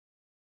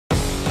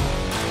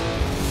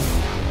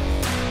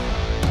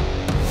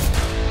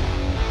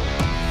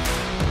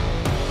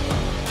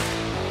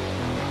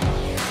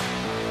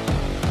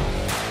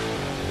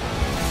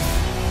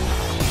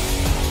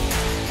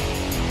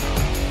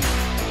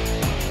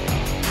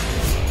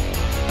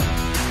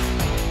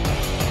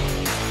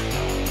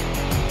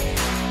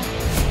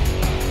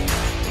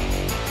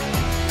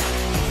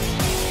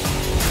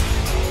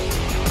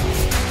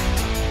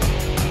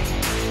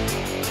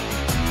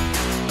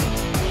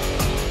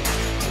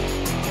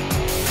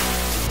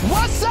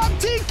What's up,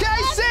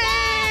 TKC?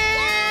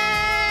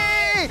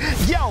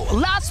 Yo,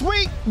 last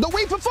week, the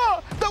week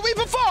before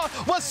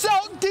was so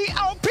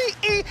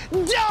D-O-P-E,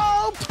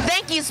 dope.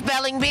 Thank you,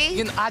 Spelling Bee.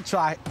 You know, I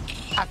tried.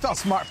 I felt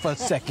smart for a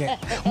second,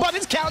 but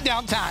it's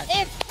countdown time.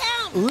 It's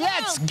countdown.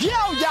 Let's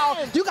go, y'all.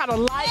 You gotta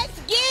like,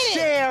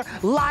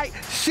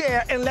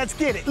 share, and let's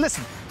get it.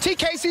 Listen,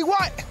 TKC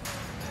what?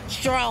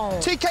 Strong.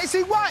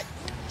 TKC what?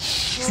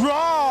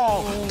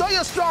 Strong. Throw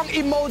your strong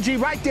emoji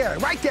right there in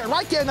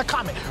the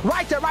comment.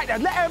 Right there. Let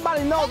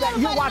everybody know that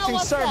you're watching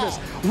service.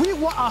 We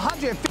want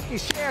 150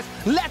 shares.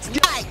 Let's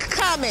get like,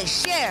 comment,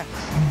 share.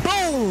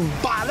 Boom.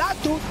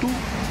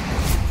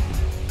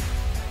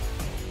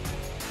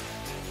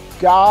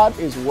 God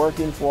is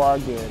working for our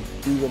good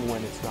even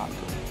when it's not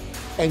good.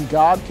 And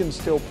God can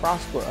still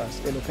prosper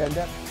us in a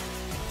pandemic.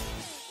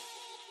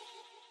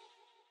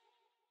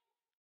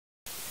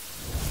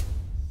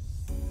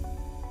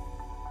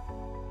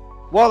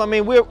 Well, I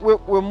mean,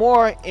 we're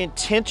more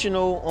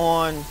intentional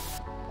on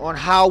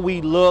how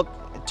we look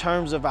in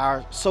terms of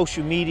our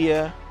social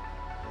media.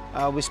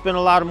 We spend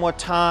a lot more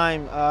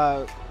time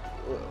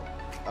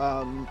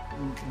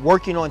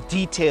working on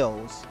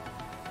details,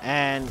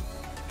 and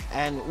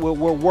we're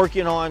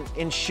working on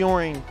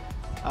ensuring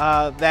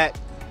that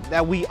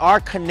we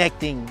are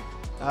connecting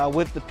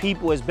with the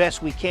people as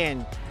best we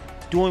can,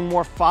 doing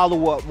more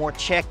follow-up, more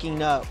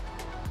checking up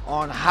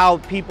on how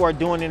people are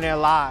doing in their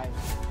lives.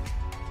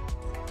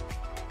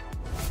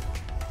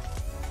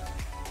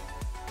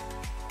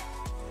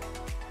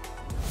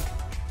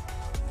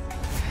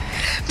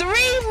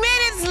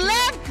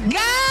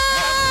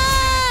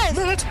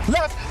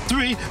 Left,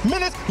 3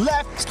 minutes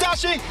left.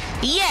 Stashi?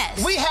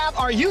 Yes. We have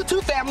our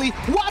YouTube family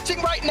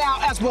watching right now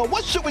as well.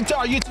 What should we tell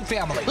our YouTube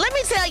family? Let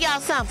me tell y'all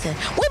something.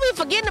 We be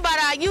forgetting about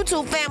our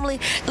YouTube family.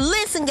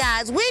 Listen,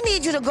 guys, we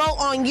need you to go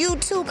on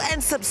YouTube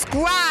and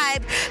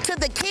subscribe to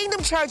the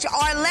Kingdom Church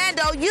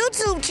Orlando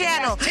YouTube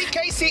channel.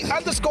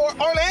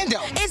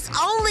 TKC_Orlando. It's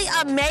only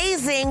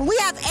amazing. We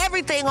have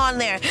everything on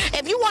there.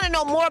 If you want to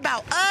know more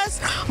about us,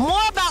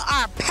 more about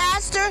our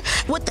pastor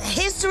with the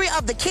history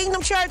of the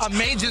Kingdom Church.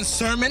 Amazing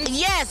sermon.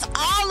 Yes,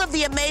 all of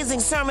the amazing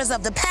sermons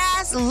of the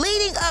past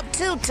leading up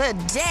to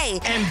today.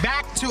 And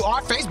back to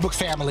our Facebook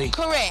family.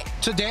 Correct.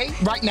 Today,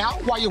 right now,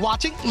 while you're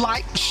watching,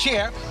 like,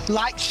 share.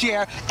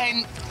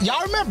 And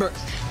y'all remember,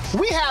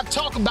 we have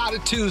Talk About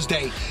It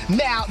Tuesday.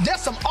 Now,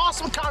 there's some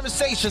awesome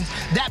conversations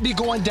that be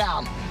going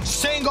down.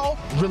 Single,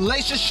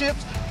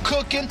 relationships,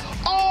 cooking,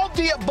 all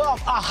the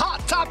above. A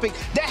hot topic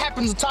that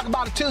happens to Talk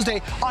About It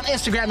Tuesday on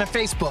Instagram and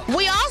Facebook.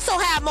 We also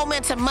have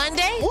Momentum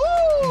Monday,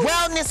 Woo!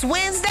 Wellness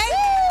Wednesday,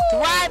 Woo!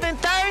 Thriving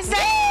Thursday,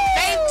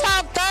 Woo! Faith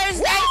Talk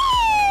Thursday, Woo!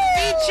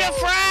 Feature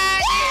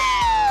Friday.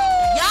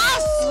 Woo!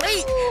 Y'all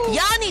sleep.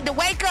 Y'all need to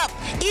wake up.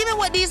 Even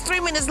with these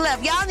 3 minutes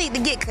left, y'all need to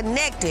get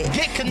connected.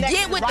 Get connected.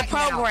 Get with right the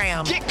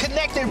program. Now. Get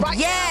connected right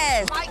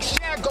yes. now. Like,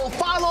 share, go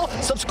follow,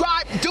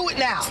 subscribe, do it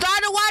now.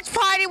 Start a watch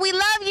party. We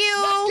love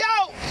you. Let's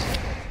go.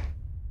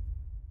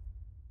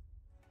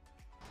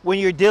 When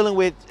you're dealing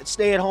with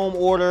stay-at-home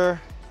order,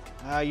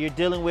 you're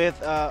dealing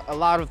with a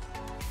lot of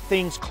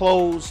things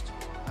closed.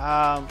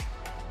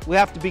 We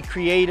have to be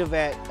creative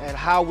at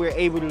how we're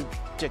able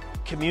to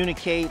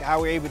communicate, how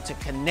we're able to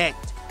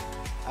connect.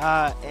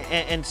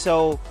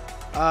 So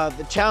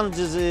the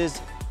challenges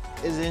is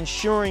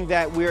ensuring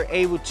that we're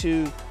able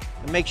to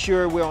make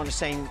sure we're on the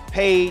same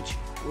page,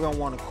 we're on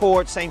one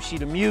accord, same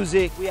sheet of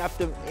music. We have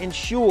to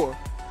ensure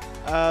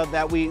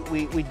that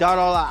we dot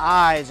all our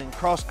I's and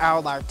cross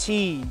all our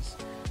T's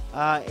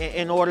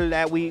in order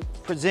that we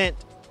present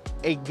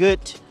a good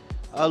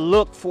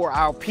look for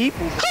our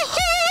people.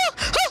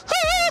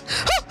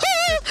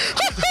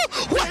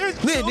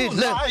 1 minute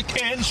left.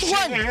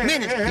 1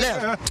 minute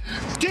left.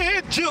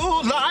 Did you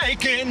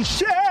like and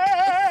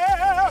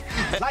share?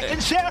 Like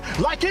and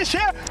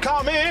share,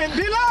 comment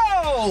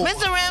below.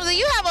 Mr. Ramsey,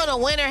 you have on a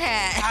winter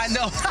hat. I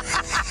know.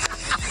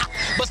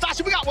 But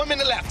Stasha, we got 1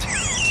 minute left.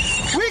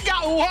 We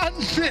got 1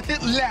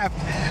 minute left.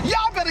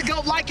 Y'all better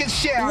go like and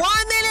share. 1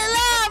 minute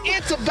left.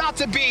 It's about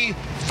to be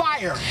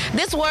fire.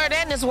 This word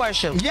and this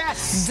worship.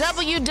 Yes.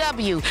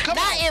 WW. Come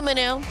Not on.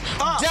 Eminem.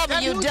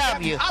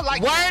 WW. I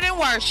like word it. and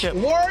worship.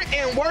 Word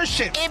and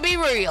worship. It be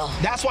real.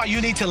 That's why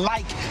you need to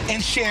like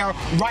and share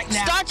right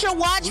now. Start your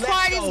watch Let's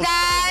parties, go.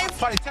 guys.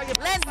 Party. Tell your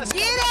Let's friends.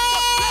 get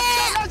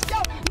Let's it.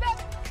 go. Let's go.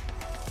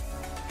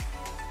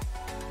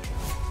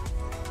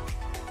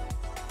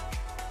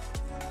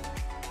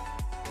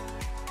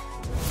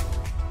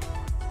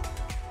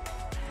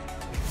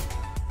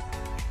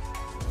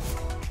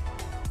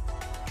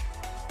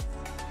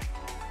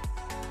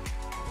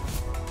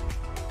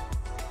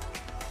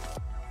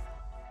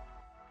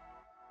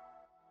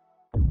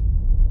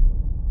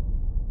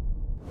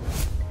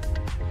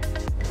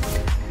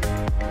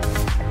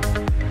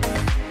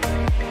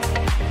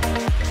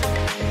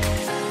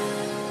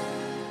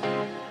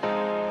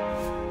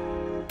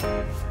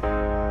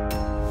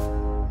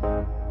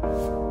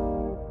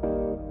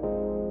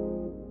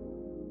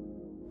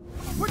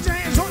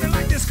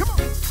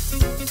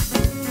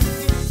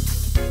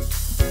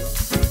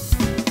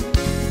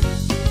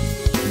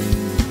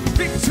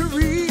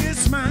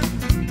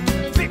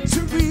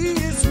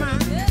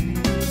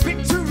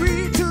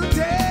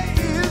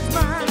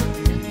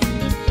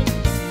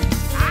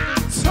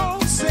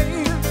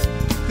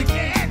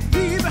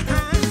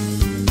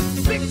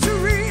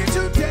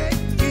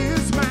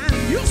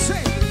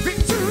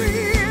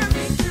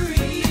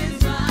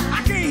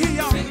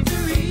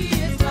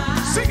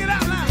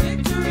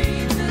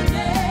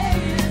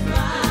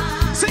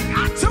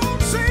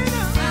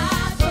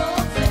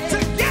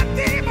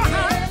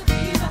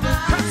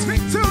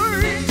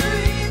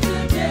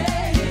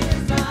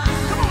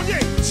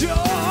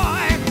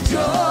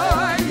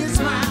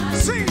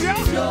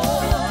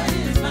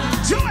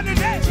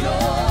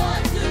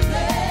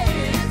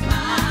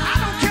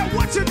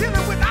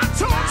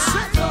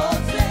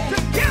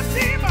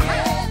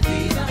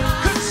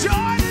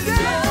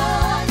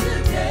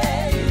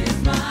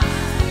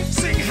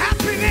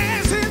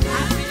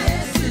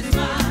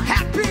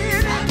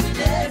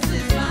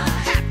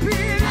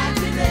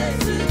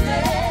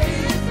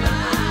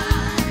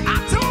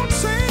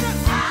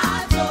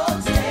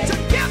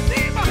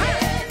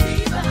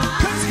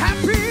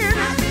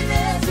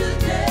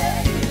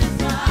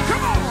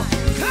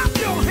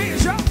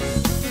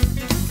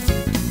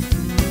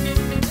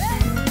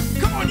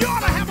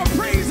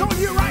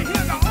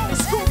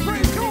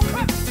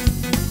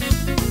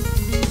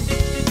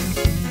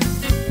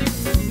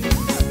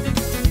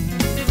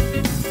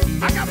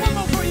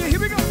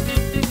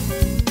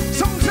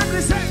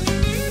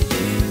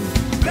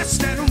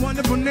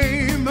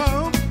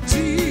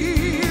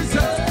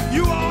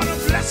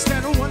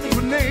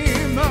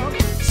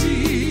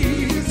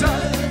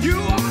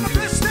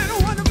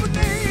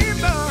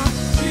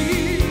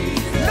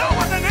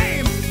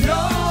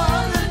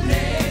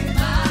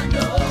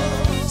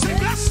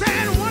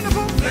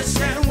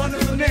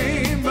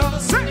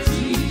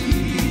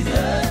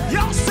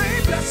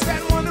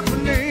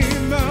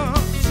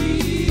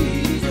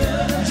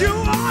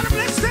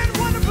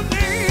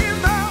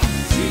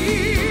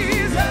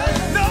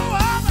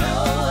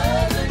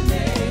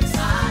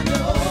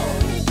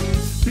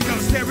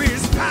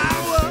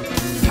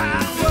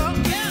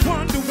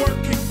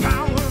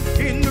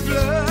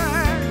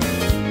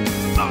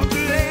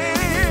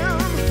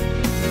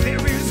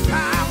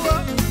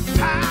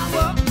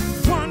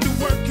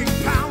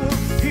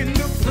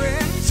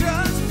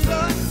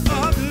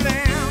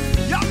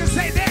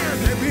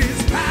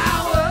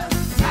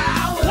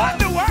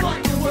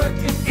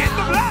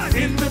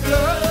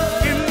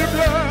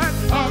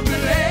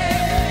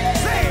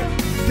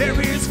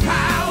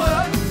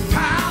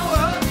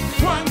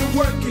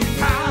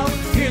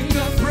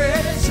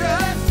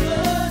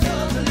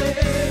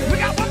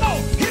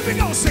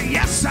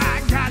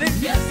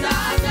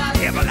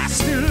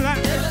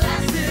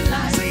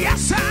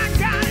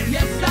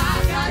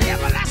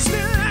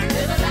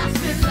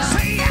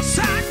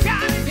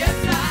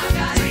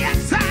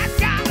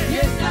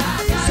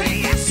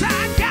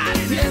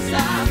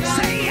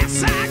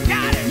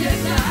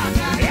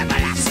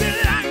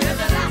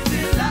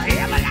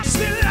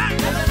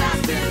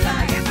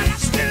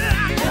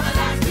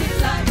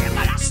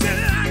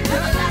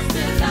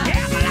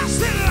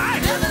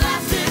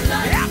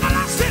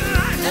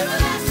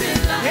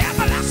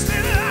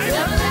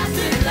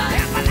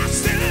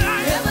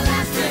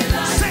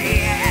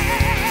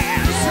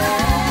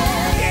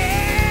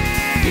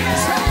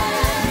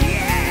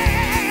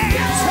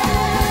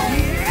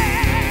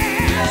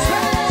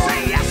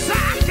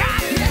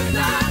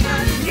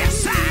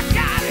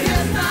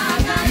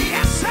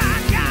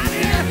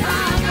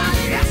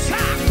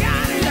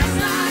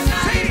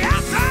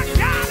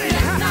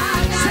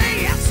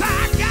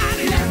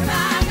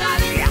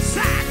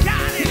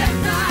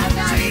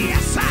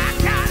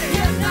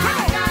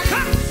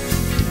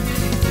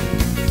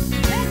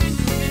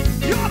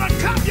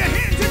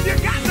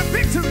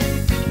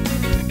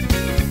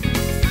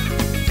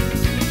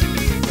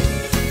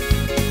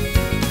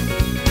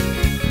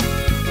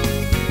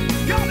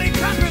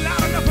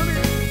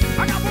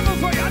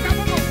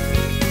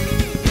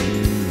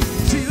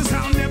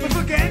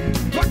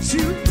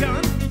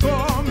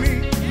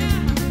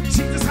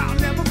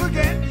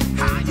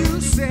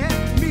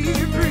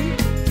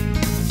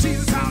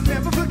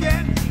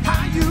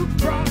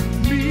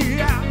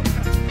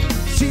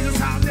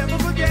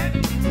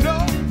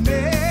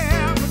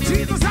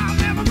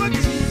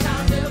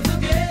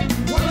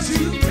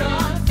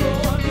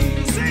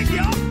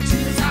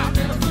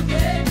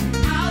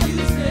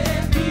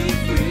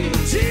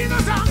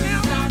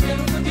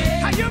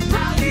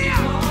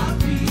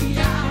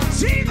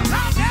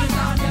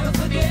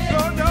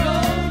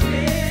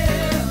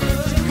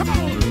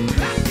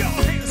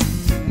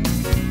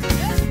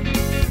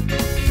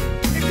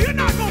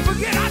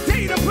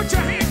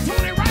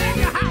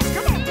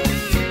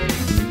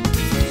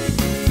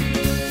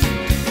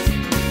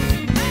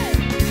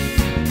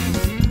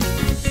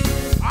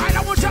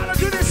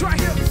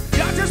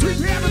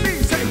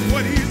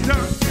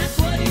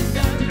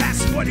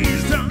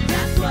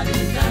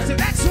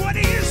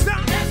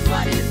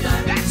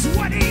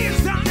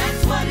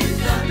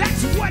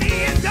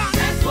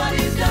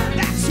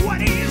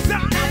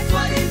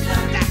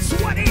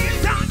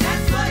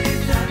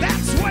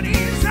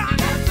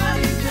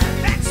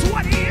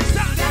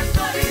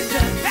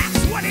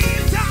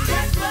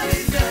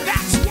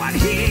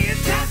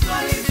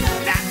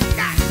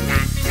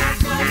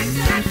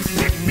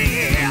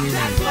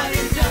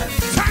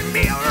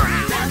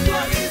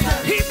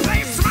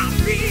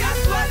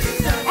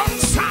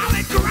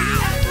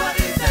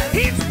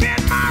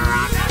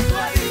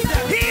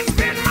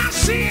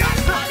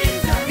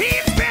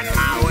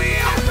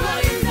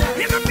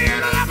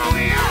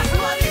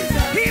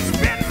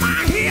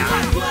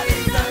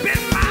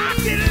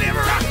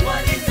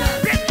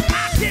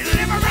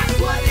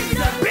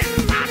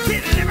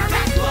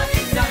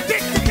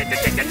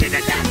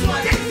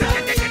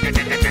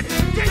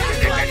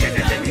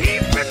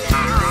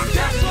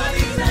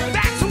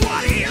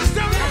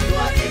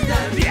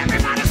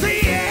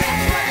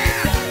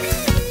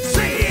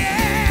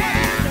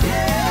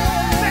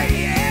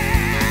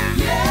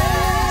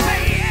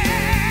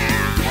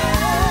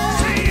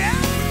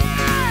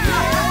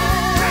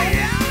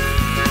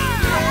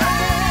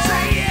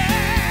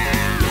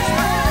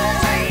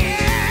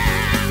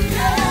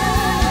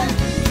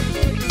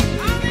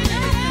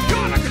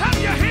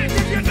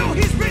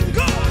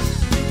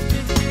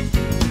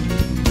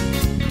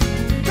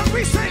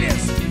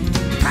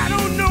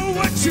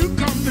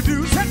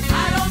 Say,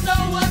 I don't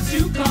know what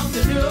you come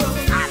to do.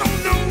 I don't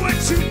know what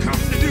you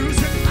come to do.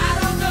 Say, I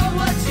don't know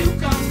what you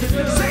come to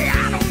do. Say,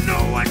 I don't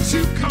know what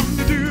you come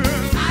to do.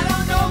 I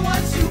don't know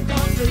what you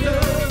come to do.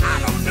 I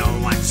don't know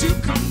what you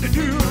come to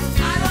do.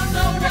 I don't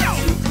know what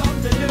you come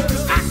to do.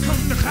 I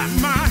come to cut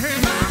my hair.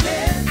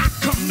 I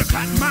come to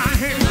cut my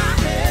hair.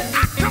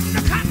 I come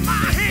to cut my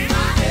hair.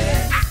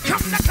 I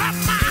come to cut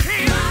my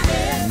hair.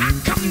 I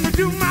come to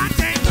do my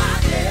dance.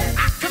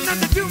 I come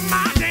to do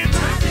my dance.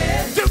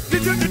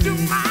 Do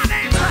my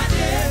dance.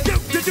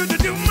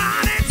 Do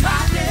my dance.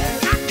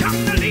 I come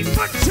to leave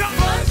for jump.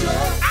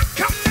 I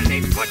come to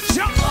leave for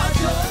jump. I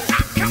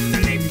come to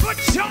leave for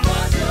jump. I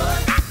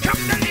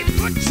come to leave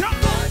for jump.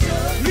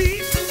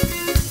 Leave.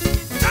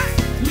 Hey,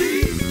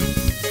 leave.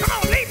 Come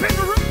on, leave in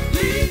the room.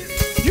 Leave.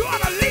 You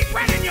ought to leave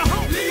right in your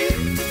home. Leave.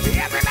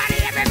 Everybody,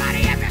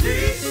 everybody,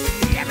 everybody.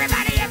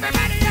 Everybody,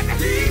 everybody,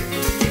 everybody.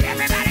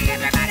 Everybody,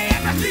 everybody,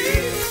 everybody.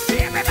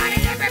 Everybody,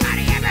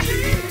 everybody, everybody.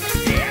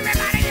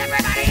 Everybody,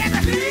 everybody,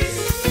 everybody.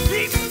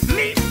 Leave,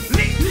 leave,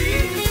 leave, leave,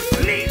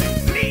 leave,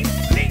 leave,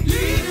 leave,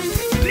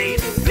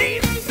 leave,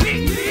 leave,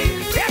 leave.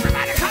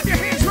 Everybody, clap your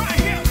hands right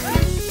here.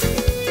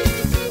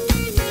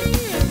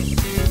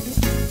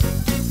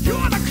 You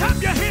ought to clap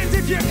your hands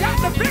if you got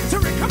the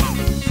victory. Come on.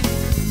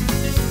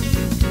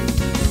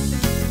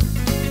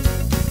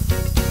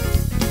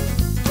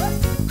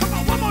 Come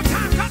on, one more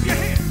time, clap your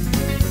hands.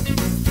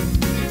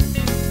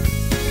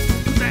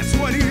 That's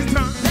what he's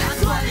done.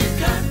 That's what he's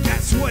done.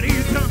 That's what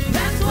he's done.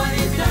 That's what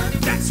he's done.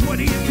 That's what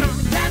he's done.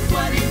 That's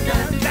what he's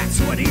done. That's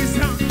what he's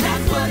done.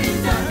 That's what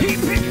he's done. He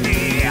picked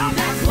me up.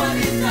 That's what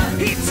he's done.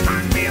 He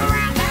turned me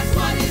around. That's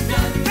what he's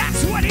done.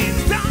 That's what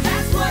he's done.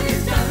 That's what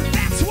he's done.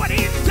 That's what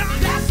he's done.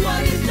 That's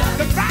what he's done.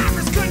 The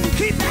virus couldn't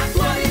keep you. That's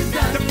what he's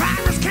done. The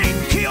virus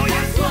can't kill you.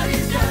 That's what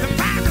he's done. The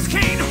virus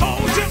can't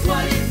hold you. That's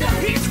what he's done.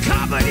 He's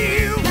covered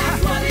you.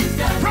 That's what he's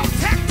done.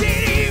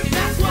 Protected you.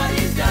 That's what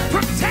he's done.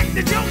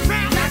 Protected your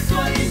family. That's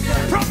what he's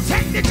done.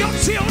 Protected your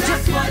children.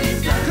 That's what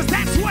he's done. Cause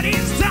that's what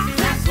he's done.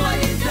 That's what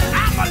he's done.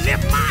 I'ma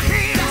lift my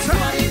hands. That's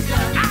what he's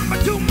done. I'ma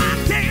do my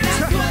dance.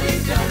 That's what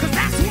he's done. Cause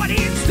that's what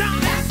he's done.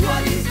 That's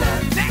what he's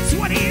done. That's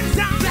what he's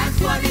done. That's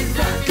what he's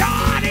done.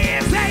 God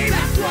is able.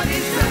 That's what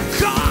he's done.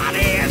 God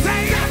is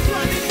able. That's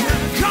what he's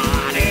done.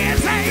 God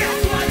is able. That's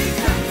what he's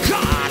done.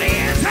 God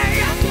is able.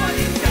 That's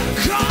what he's done.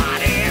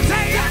 God is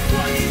able. That's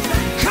what he's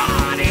done.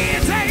 God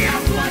is able.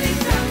 That's what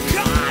he's done.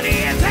 God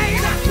is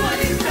able. That's what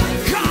he's done.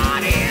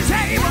 God is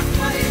able. That's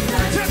what he's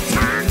done. To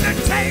turn the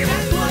table.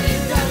 That's what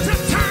he's done. To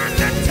turn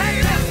the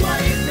table. That's what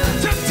he's done.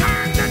 To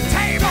turn the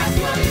table. That's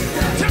what he's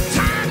done. To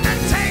turn the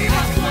table.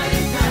 That's what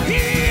he's done. He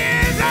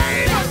is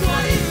able. That's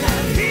what he's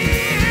done. He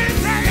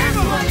is able. That's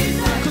what he's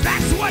done. Cause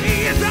that's what he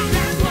has done.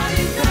 That's what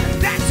he's done.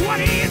 That's what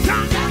he has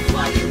done. That's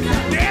what he's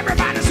done.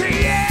 Everybody say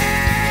yeah.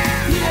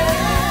 Yeah.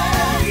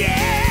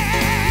 Yeah.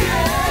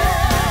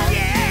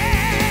 Yeah.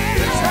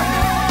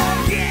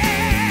 Yeah.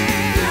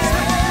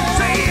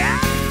 Say yeah.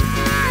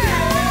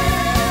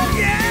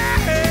 Yeah.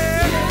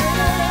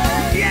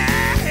 Yeah.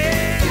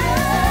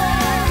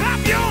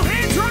 Clap your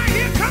hands right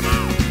here. Come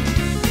on.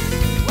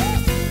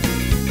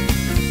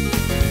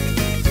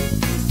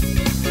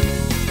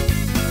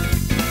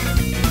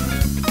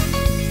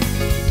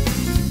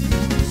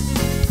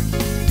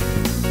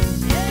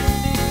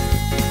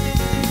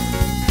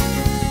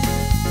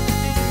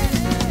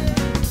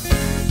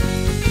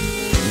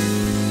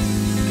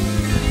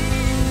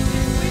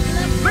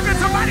 Look at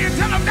somebody and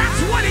tell them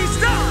that's what he's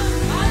done.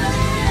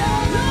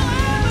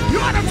 You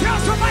ought to tell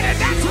somebody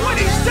that's what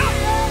he's done.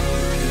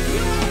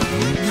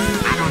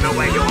 I don't know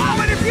where you are,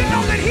 but if you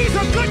know that he's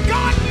a good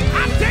God,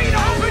 I dare you to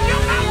open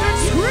your mouth and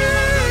scream.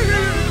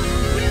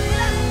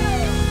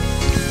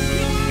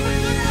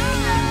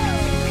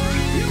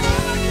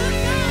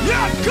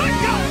 You're a good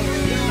God.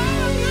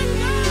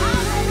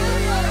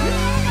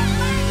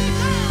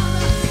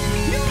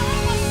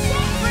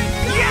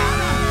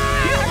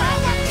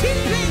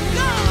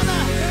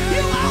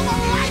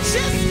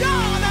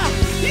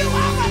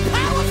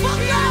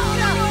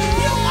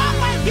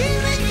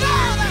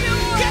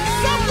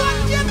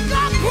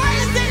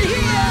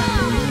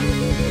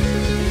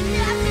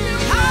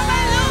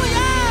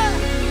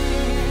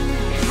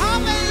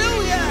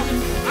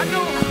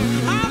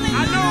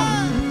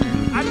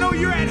 I know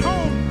you're at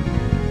home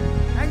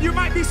and you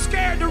might be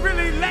scared to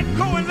really let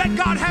go and let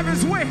God have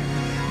his way.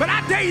 But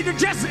I dare you to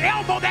just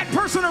elbow that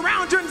person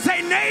around you and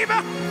say,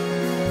 neighbor,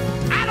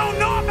 I don't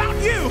know about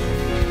you,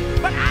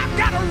 but I've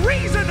got a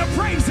reason to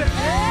praise him.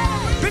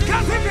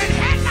 Because if it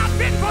had not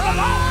been for the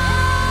Lord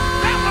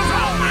that was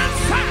on my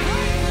side,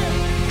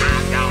 I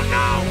don't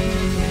know.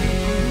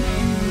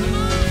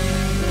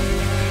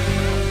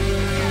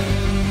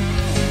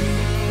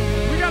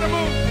 We gotta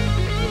move.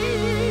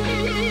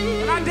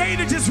 But I dare you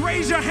to just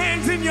raise your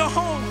hands in your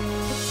home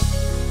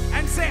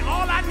and say,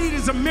 all I need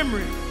is a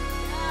memory.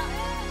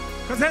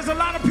 Because there's a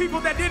lot of people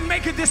that didn't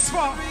make it this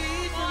far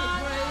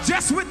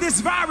just with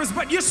this virus,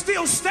 but you're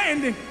still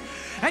standing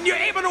and you're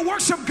able to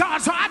worship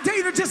God. So I dare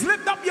you to just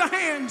lift up your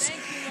hands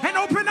and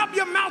open up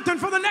your mouth, and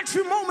for the next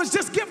few moments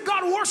just give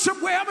God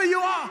worship wherever you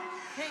are.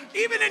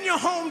 Even in your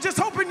home, just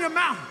open your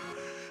mouth.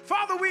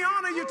 Father, we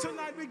honor you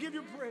tonight. We give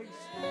you praise.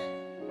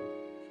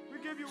 We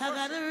give you worship. I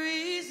got a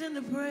reason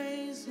to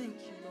praise him.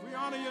 We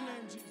honor your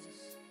name, Jesus.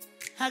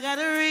 I got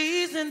a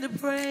reason to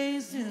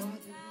praise him.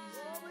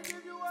 Oh, we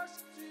give you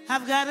worship, Jesus.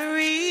 I've got a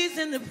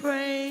reason to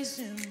praise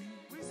him.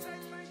 We say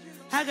thank you.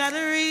 I got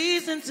a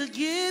reason to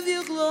give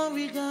you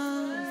glory,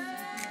 God.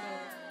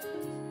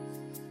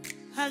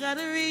 I got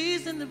a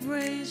reason to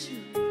praise you.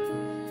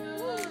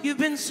 You've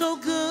been so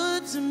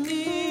good to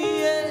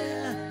me,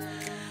 yeah.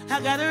 I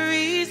got a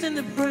reason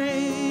to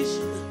praise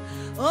you.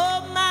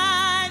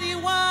 Almighty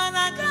One,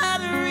 I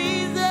got a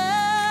reason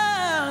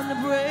to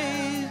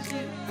praise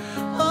you.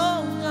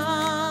 Oh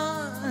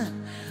God,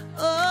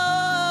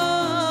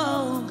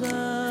 oh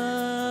God.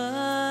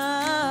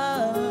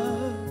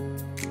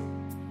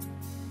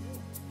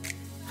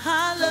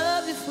 I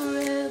love you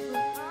forever.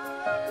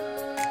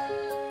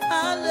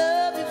 I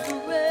love you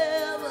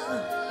forever.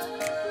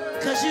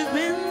 'Cause you've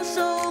been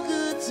so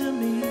good to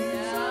me.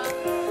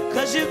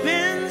 'Cause you've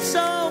been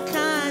so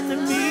kind to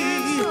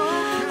me.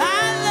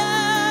 I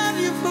love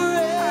you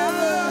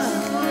forever.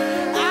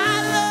 I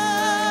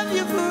love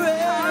you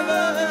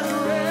forever.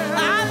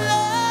 I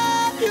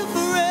love you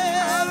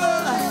forever.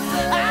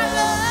 I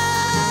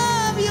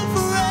love you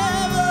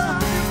forever.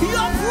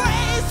 Your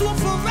praise will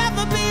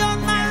forever be on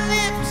my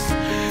lips.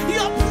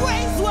 Your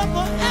praise will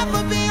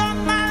forever be on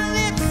my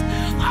lips.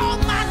 All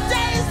my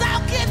days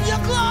I'll give you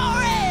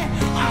glory.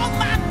 All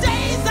my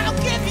days I'll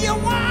give you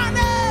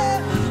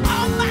honor.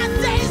 All my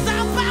days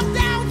I'll bow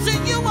down to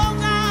you, oh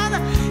God.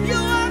 You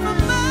are a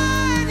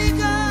mighty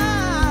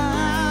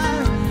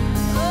God.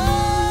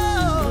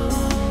 Oh,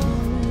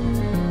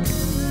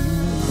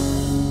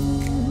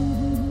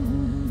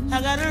 I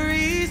got a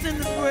reason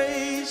to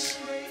praise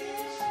you.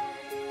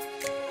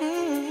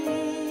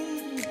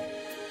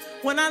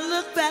 When I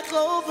look back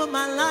over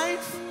my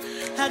life,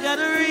 I got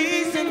a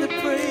reason to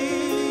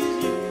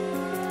praise you.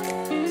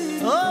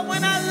 Oh,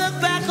 when I look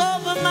back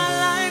over my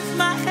life,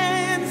 my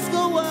hands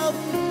go up.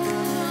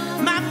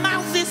 My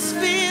mouth is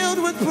filled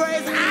with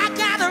praise. I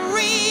got a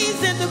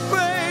reason to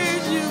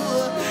praise you.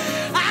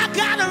 I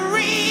got a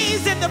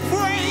reason to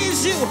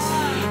praise you.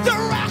 The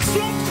rocks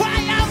won't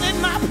cry out in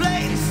my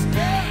place.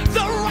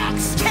 The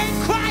rocks can't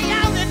cry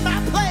out in my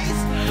place.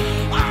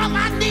 All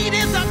I need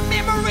is a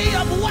memory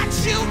of what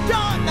you've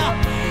done.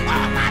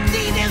 All I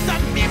need is a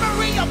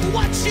memory of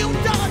what you've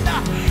done.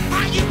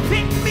 How you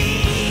picked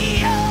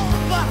me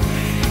up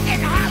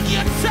and how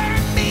you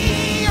turned me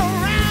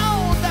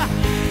around.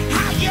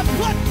 How you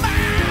put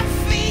my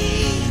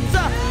feet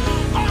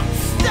on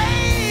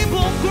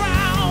stable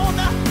ground.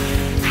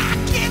 I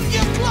give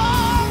you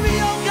glory,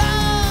 oh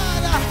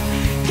God.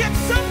 Can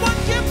someone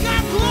give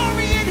God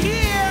glory in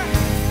here?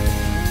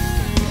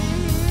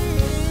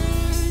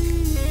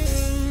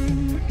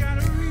 I got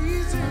a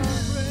reason to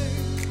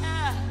praise.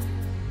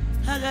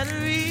 I got a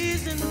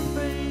reason to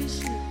praise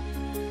you.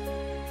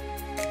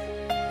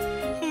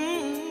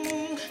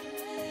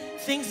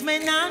 Things may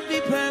not be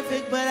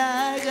perfect, but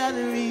I got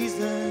a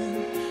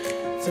reason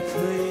to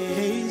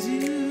praise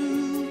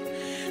you.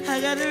 I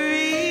got a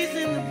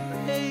reason to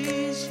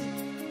praise you.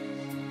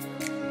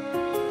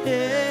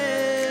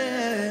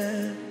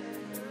 Yeah.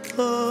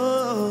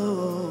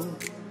 Oh,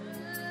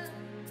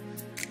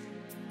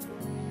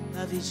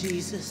 love you,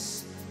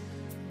 Jesus.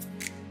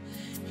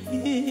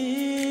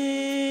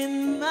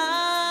 In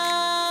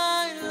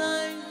my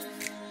life,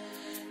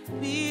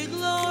 be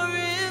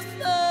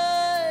glorified,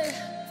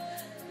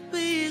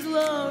 be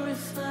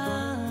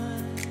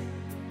glorified.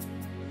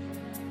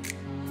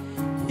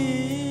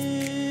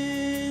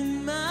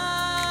 In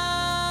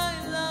my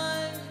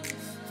life,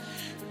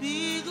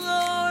 be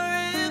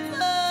glorified,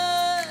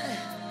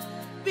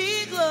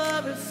 be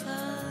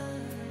glorified.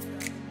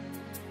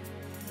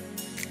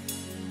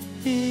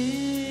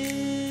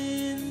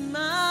 In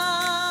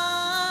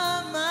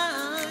my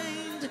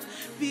mind,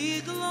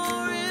 be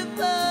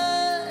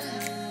glorified,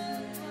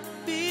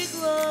 be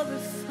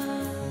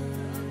glorified.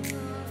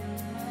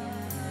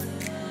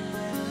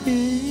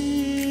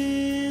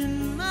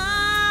 In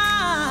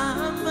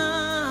my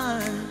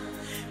mind,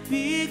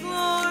 be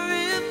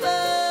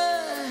glorified,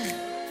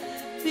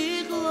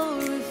 be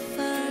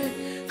glorified.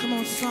 Come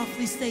on,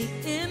 softly say,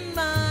 in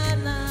my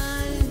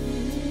life,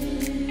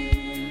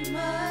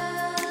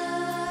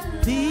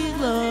 be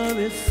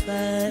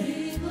glorified.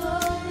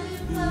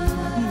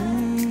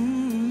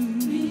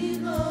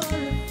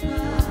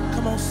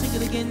 Come on, sing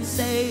it again.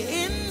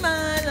 Say, in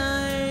my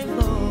life,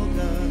 oh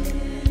God.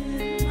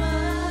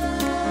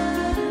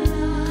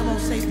 Come on,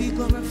 say, be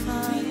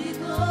glorified.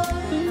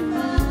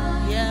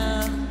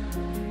 Yeah.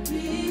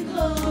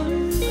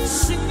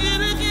 Sing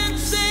it again.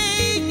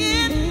 Say,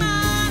 in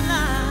my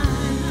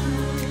life,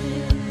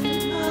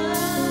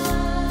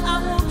 I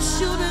want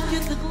you to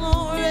get the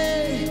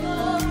glory.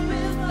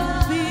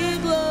 Be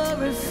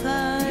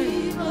glorified.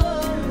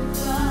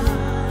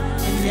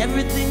 And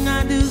everything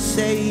I do,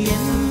 say,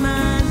 in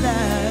my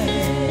life.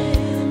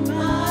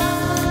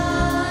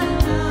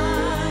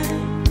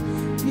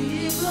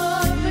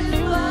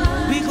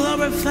 Be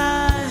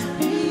glorified.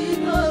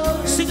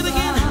 Sing it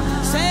again.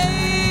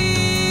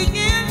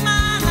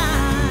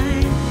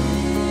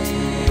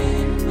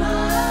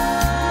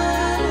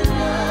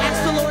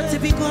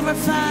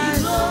 glorified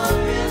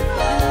in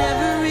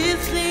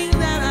everything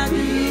that I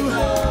do.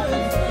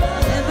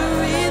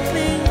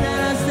 Everything that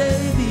I say,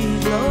 be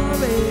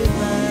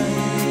glorified.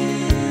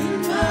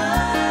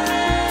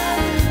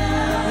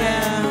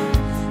 Yeah.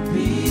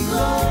 Be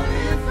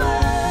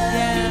glorified.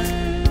 Yeah.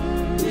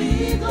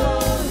 Be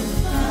glorified.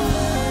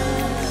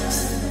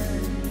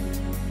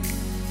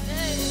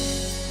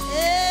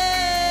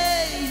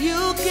 Hey, you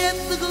get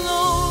the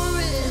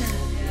glory.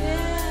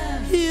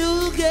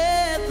 You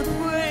get the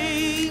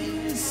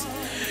praise.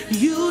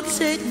 You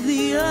take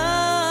the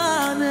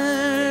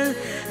honor.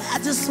 I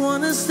just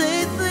want to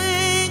say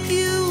thank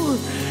you.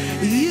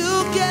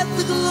 You get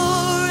the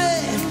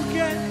glory.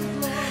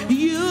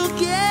 You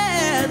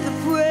get the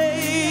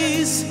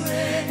praise.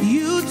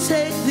 You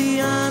take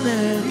the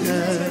honor.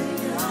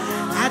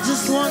 I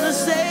just want to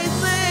say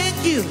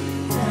thank you.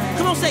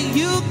 Come on, say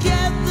you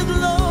get the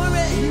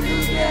glory.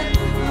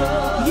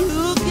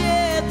 You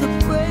get the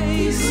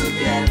praise.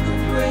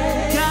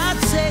 God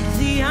take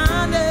the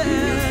honor.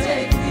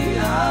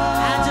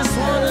 I just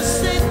want to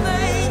say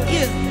thank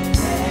you.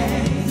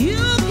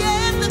 You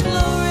get the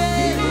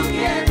glory.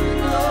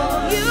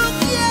 You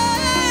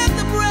get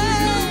the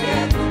praise.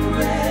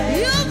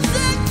 You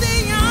take the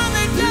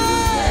honor,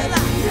 God.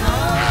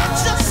 I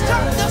just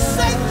come to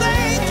say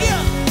thank you.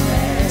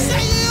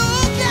 Say you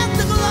get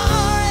the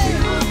glory.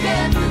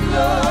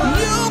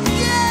 You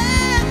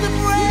get the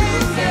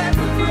praise.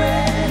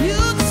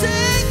 You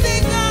take the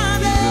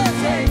honor.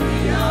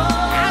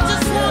 I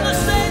just want to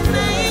say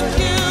thank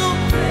you.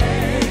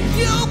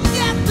 You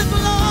get the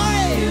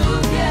glory.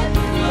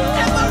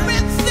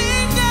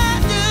 Everything I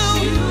do.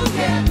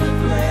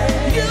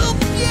 You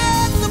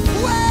get the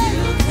praise.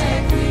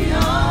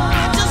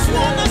 I just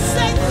want to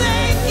say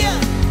thank you.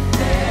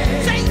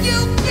 Say you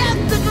get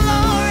the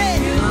glory.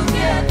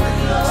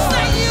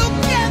 Say you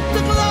get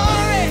the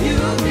glory.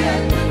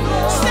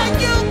 Say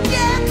you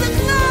get the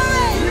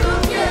glory.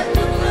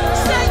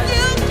 Say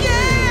you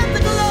get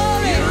the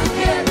glory.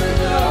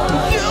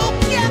 You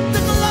get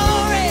the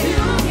glory.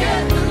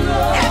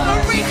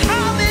 Every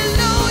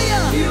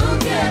hallelujah.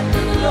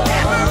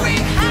 Every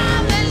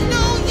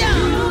hallelujah.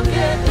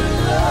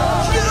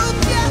 You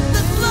get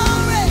the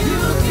glory.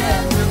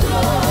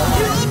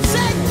 You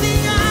take the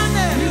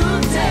honor. You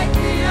take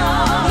the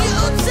honor.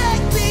 You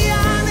take the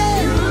honor.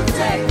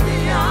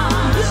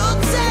 You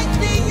take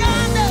the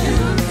honor.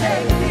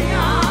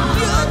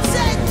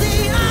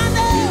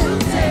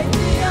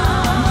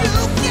 You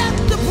get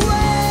the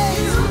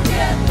praise. You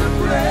get the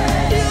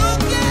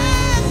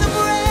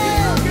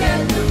praise.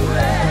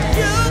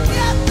 You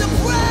get the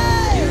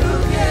praise.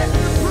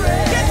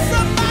 Can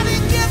somebody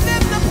give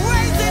him the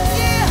praise in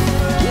here?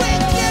 We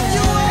give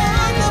you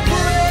all the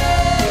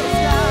praise,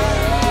 God.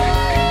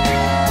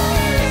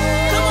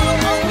 Come on,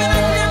 open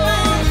up your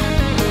mouth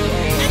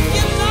and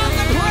give God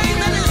the praise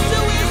that is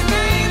due his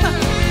name.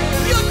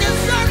 You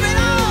deserve it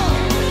all.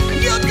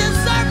 You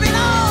deserve it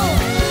all.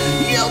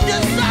 You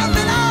deserve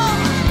it all.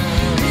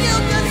 You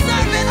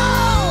deserve it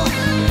all.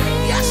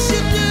 Yes,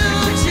 you do,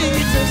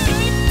 Jesus.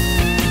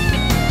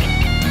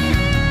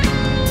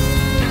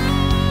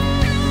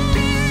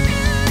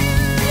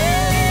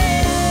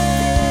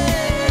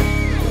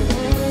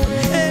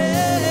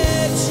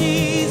 Hey,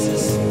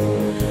 Jesus,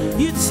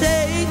 you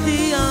take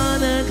the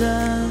honor,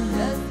 God.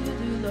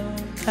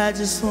 I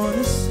just want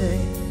to say,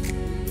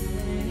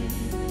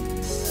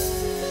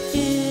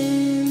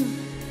 in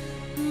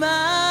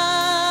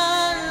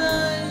my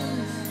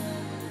life,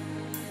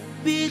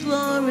 be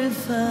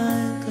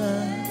glorified,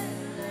 God.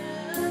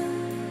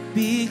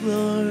 Be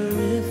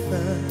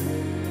glorified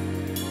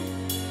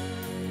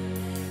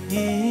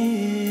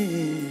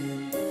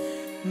in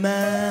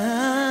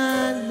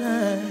my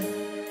life.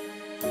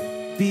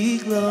 Be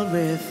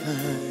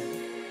glorified.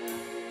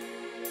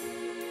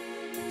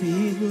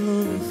 Be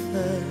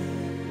glorified.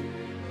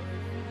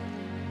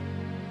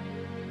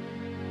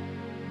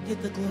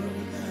 Get the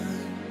glory,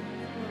 God.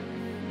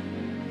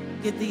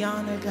 Get the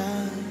honor,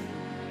 God.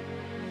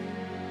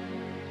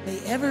 May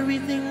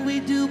everything we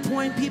do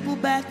point people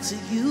back to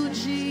you,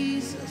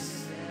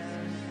 Jesus.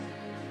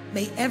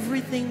 May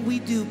everything we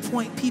do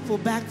point people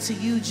back to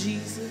you,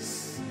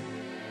 Jesus.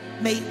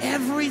 May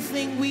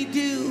everything we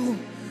do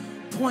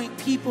point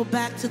people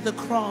back to the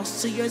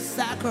cross, to your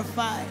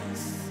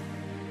sacrifice.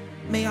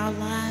 May our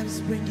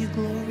lives bring you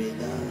glory,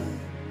 God.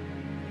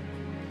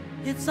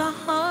 It's our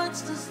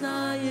heart's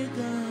desire,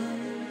 God.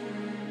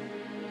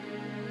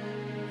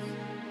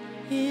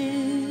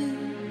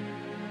 In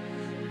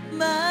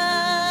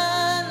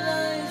my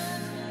life,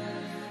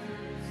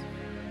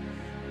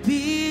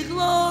 be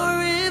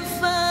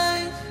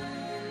glorified.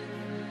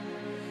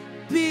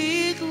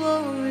 Be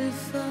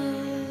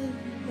glorified,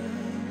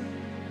 God.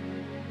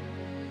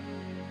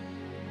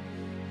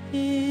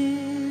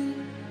 In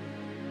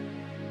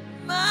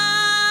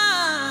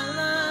my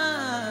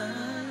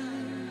life,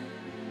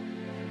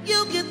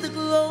 you get the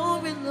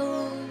glory,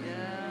 Lord.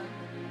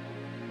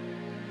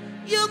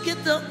 You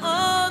get the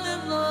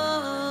honor,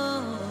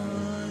 Lord.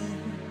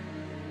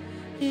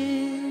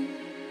 In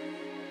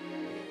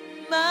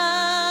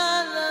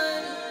my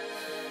life,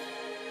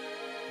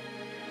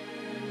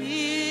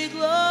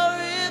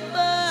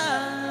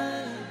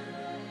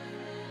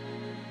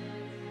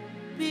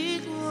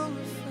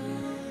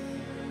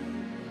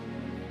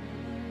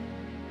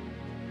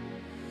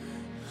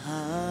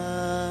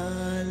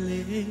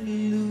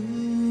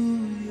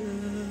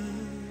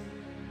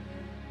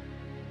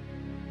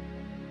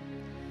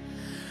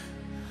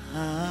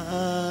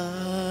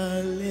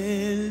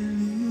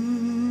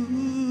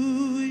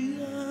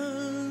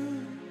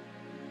 Hallelujah.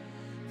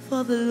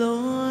 For the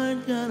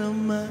Lord God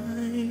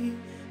Almighty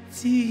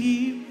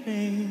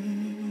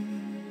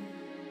reigns.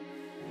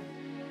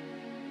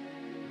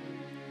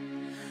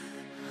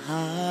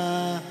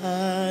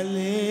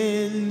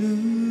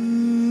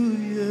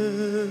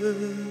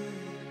 Hallelujah.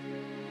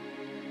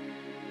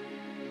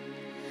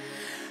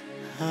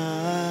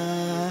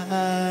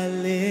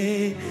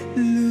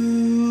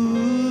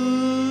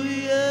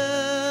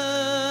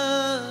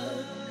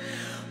 Hallelujah.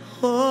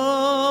 Holy,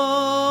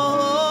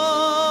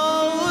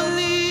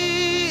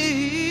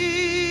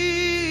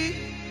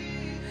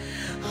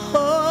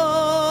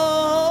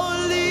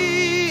 holy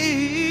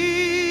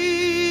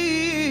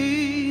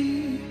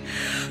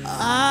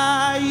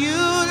are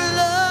you,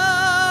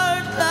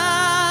 Lord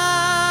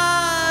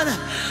God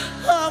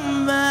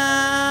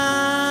Almighty.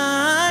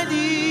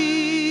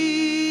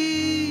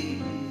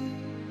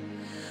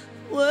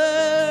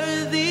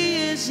 Worthy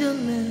is your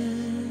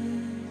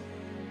Lamb.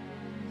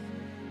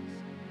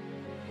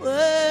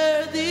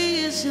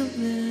 Worthy is your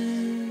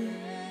Lamb.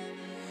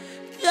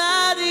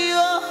 God,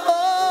 you're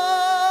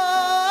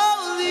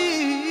holy.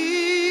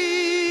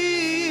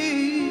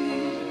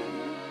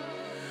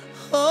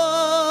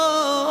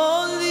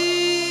 Holy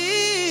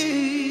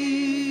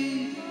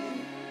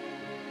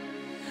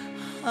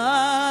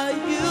are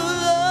you,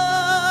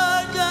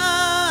 Lord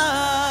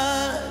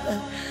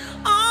God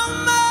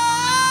Almighty.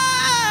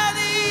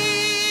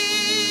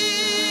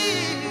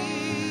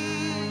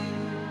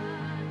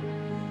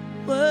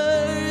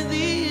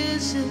 Worthy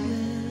is your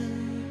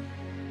Lamb.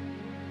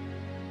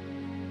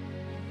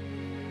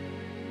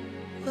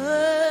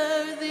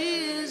 Worthy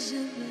is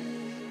your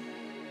Lamb.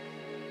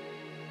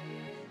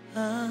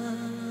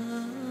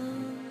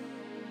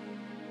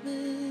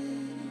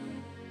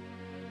 Amen.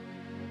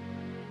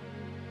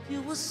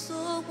 You were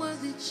so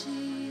worthy,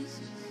 Jesus.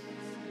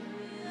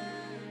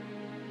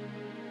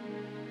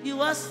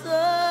 You are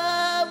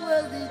so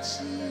worthy,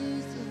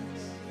 Jesus.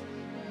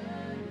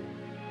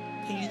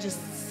 Can you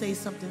just say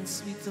something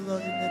sweet to the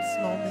Lord in this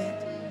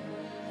moment?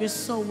 You're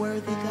so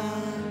worthy,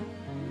 God.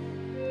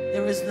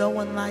 There is no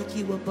one like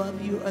you,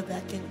 above you, or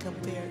that can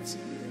compare to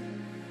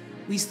you.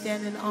 We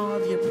stand in awe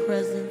of your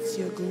presence,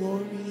 your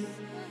glory.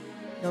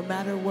 No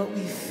matter what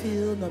we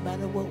feel, no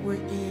matter what we're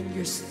in,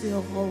 you're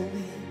still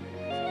holy.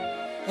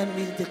 And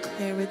we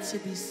declare it to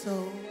be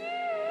so.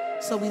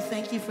 So we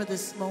thank you for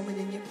this moment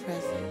in your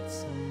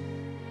presence.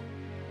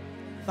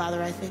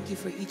 Father, I thank you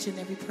for each and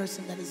every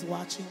person that is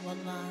watching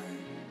online.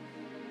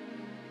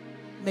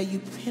 May you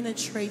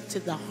penetrate to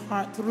the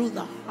heart, through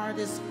the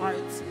hardest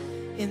hearts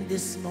in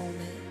this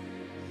moment.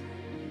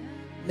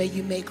 May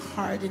you make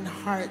hardened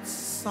hearts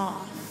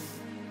soft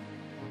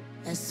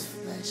as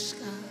flesh,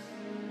 God.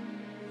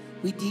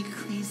 We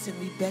decrease and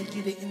we beg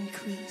you to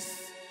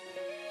increase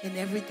in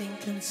everything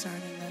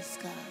concerning us,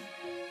 God.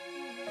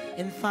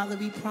 And Father,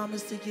 we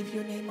promise to give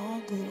your name all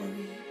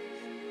glory,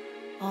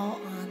 all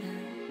honor,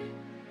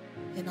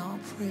 and all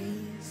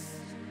praise.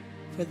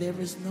 For there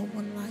is no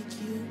one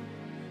like you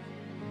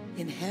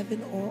in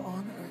heaven or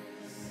on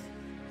earth.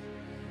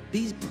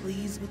 Be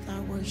pleased with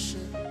our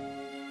worship.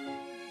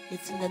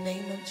 It's in the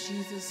name of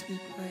Jesus we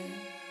pray.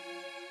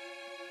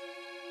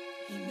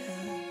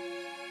 Amen.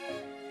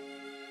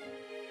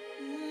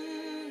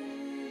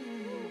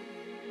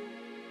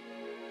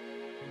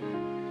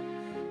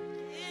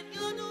 In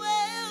your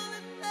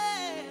dwelling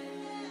place,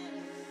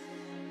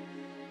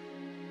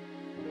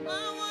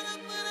 I want to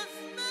put a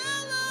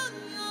smile on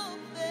your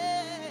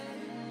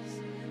face.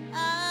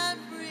 I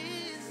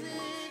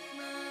present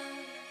my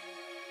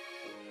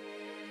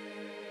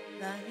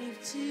life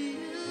to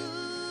you.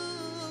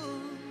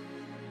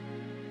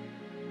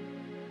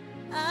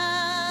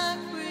 I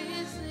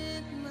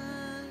present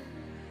my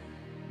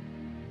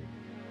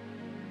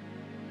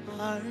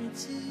heart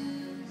to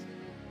you.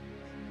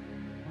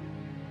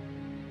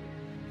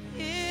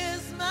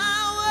 Here's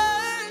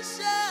my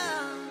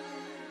worship.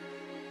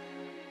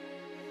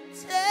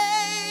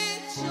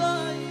 Take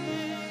joy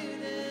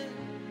in it.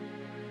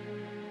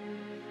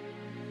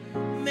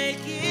 Make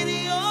it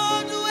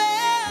your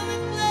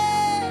dwelling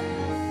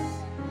place.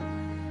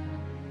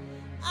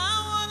 I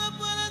wanna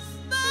put a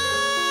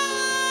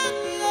smile on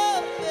your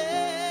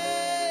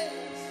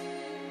face.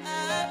 I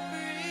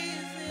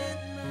present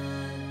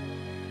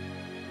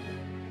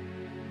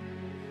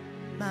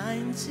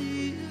mine to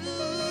you.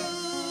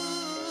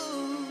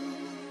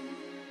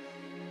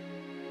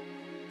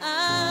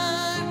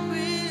 I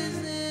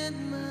present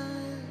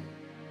my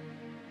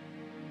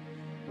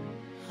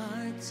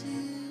heart to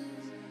you.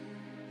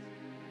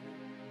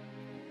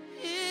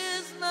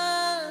 Here's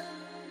my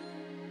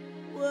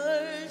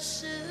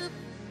worship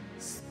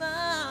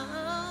smile.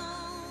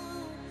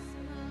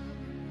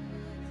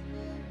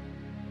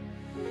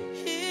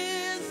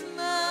 Here's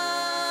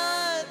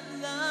my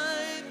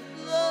life,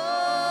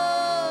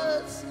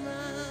 Lord,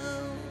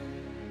 smile.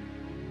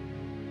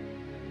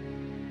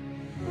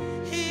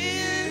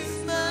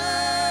 Here's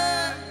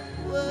my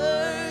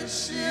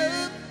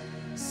worship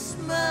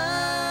smile.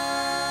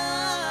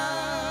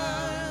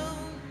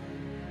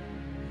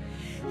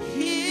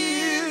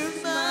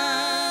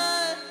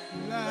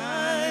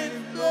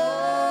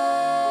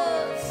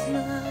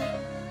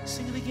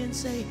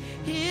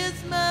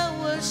 Here's my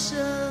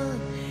worship.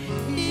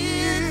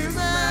 Here's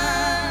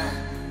my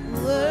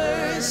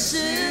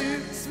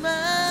worship. Smile.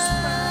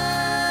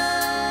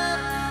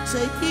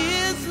 Say,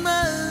 here's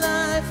my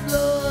life,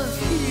 Lord.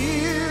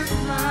 Here's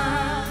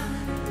my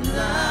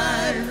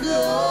life,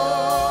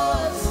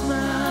 Lord.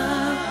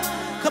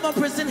 Smile. Come on,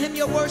 present him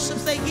your worship.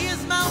 Say,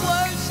 here's my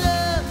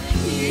worship.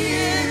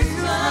 Here's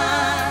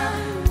my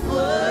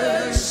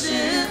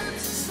worship.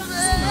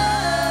 Smile.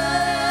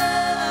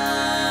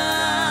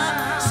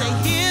 Say,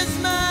 here's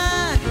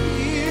my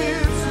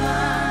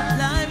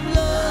life,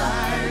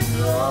 Lord.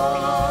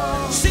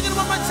 Sing it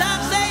one more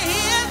time. Say,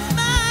 here's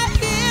my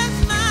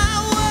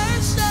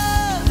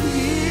worship.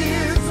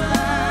 Here's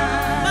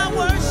my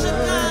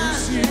worship, God.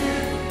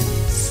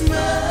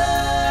 Smile.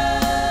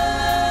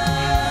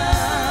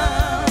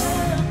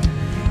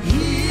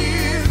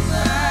 Here's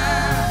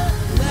my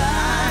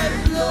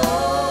life,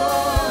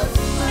 Lord.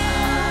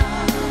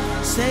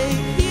 Smile. Say,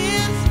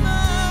 here's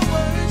my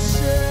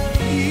worship.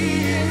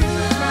 Here's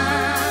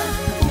my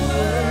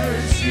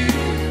worship.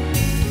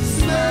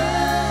 Smile.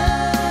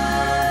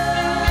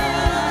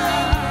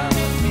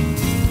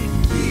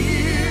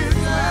 Here's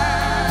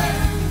my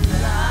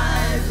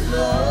life,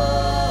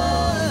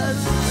 Lord.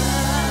 Smile.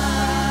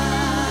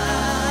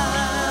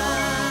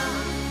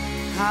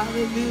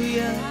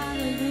 Hallelujah.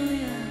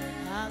 Hallelujah.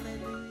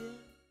 Hallelujah.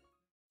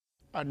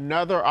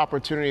 Another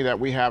opportunity that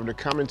we have to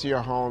come into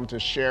your home to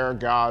share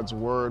God's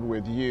word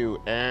with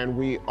you, and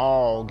we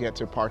all get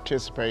to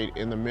participate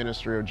in the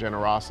ministry of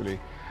generosity.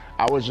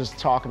 I was just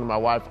talking to my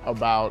wife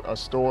about a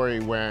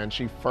story when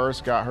she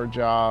first got her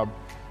job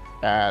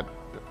at,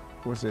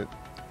 was it?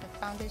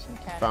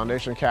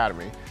 Foundation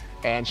Academy.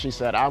 And she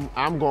said,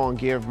 I'm going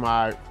to give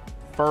my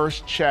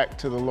first check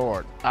to the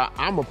Lord.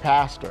 I'm a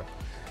pastor.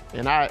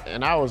 And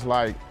I was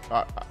like,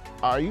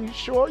 are you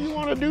sure you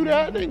want to do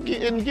that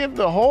and give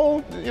the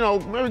whole,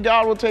 maybe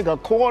God will take a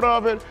quarter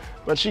of it,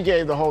 but she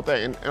gave the whole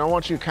thing. And I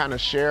want you to kind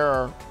of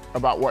share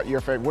about what your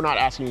favorite, we're not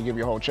asking you to give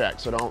your whole check,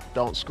 so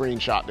don't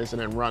screenshot this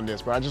and then run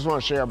this, but I just want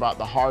to share about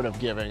the heart of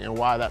giving and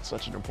why that's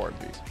such an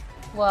important piece.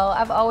 Well,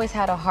 I've always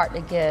had a heart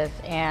to give,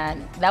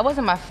 and that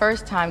wasn't my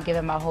first time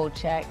giving my whole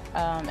check.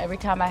 Every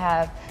time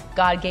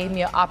God gave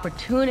me an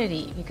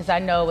opportunity, because I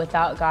know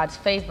without God's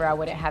favor, I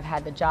wouldn't have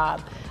had the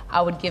job. I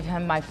would give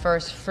him my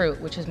first fruit,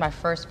 which is my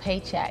first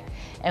paycheck.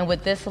 And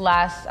with this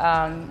last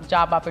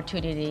job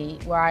opportunity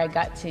where I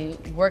got to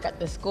work at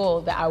the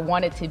school that I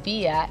wanted to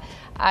be at,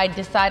 I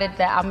decided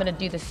that I'm gonna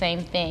do the same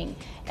thing.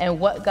 And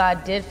what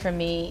God did for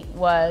me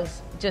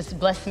was just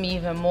bless me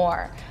even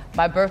more.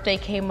 My birthday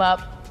came up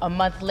a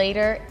month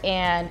later,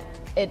 and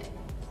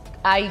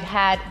I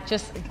had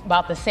just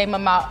about the same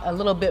amount, a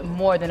little bit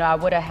more than I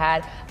would have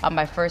had on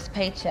my first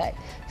paycheck.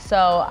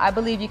 So I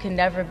believe you can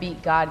never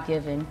beat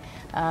God-given.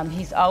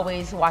 He's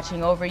always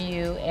watching over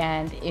you,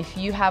 and if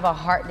you have a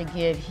heart to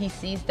give, he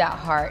sees that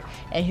heart,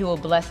 and he will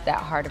bless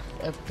that heart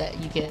that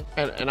you give.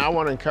 And I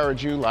want to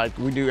encourage you, like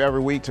we do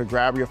every week, to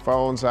grab your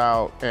phones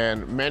out,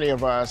 and many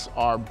of us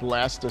are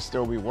blessed to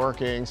still be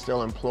working,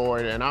 still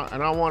employed, and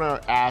I want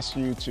to ask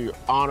you to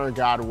honor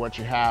God with what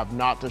you have,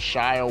 not to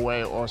shy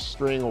away or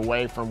string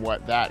away from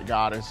what that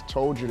God has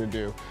told you to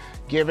do.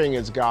 Giving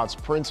is God's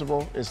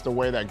principle. It's the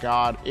way that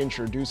God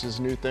introduces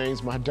new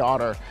things. My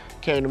daughter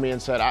came to me and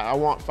said, I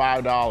want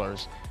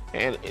 $5.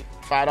 And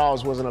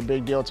 $5 wasn't a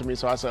big deal to me,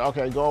 so I said,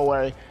 okay, go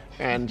away.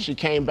 And she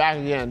came back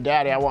again,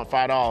 Daddy, I want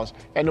 $5.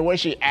 And the way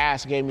she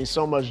asked gave me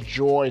so much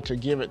joy to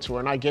give it to her.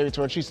 And I gave it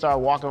to her, and she started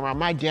walking around,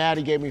 my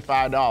daddy gave me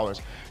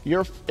 $5.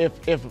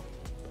 If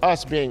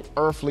us being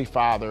earthly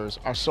fathers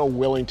are so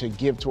willing to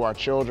give to our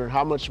children,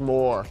 how much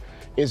more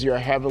is your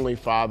heavenly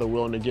Father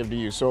willing to give to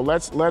you? So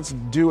let's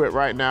do it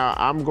right now.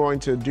 I'm going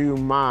to do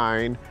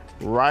mine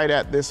right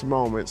at this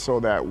moment so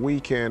that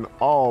we can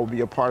all be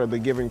a part of the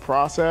giving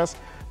process,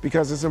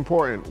 because it's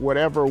important.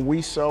 Whatever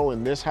we sow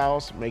in this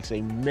house makes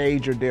a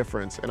major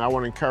difference, and I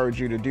want to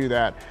encourage you to do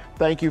that.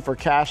 Thank you for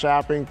Cash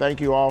Apping.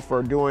 Thank you all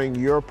for doing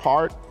your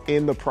part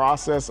in the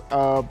process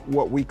of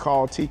what we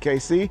call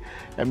TKC,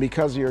 and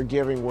because of your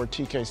giving, we're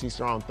TKC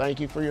Strong. Thank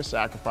you for your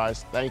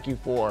sacrifice. Thank you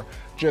for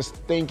just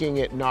thinking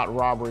it not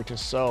robbery to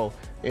sow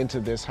into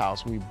this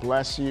house. We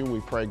bless you. We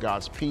pray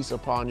God's peace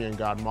upon you, and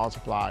God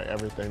multiply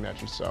everything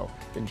that you sow.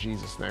 In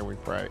Jesus' name we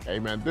pray,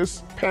 amen.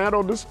 This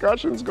panel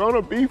discussion is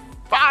gonna be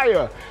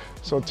fire.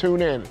 So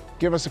tune in,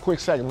 give us a quick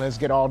second. Let's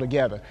get all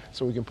together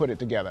so we can put it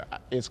together.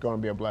 It's gonna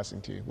be a blessing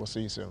to you. We'll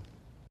see you soon.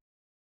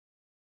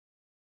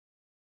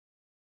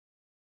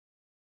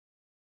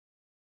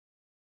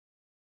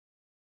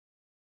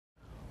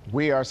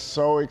 We are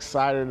so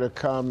excited to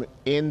come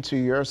into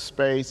your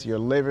space, your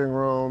living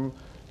room,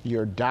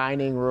 your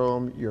dining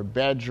room, your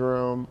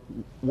bedroom,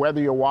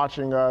 whether you're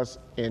watching us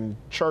in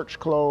church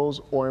clothes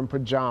or in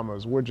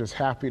pajamas. We're just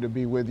happy to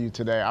be with you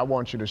today. I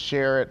want you to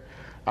share it.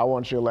 I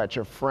want you to let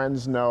your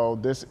friends know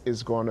this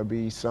is going to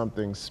be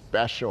something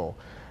special.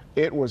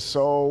 It was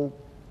so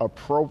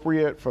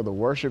appropriate for the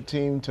worship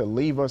team to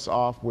leave us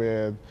off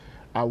with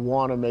I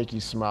Want to Make You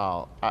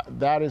Smile.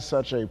 That is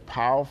such a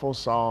powerful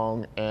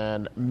song,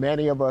 and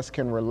many of us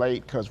can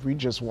relate because we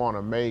just want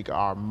to make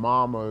our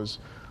mamas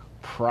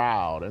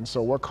proud. And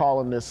so we're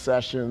calling this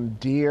session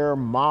Dear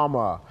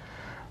Mama.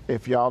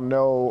 If y'all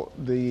know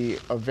the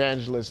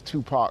evangelist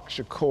Tupac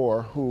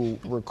Shakur, who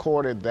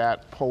recorded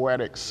that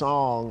poetic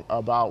song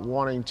about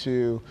wanting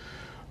to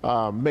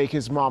make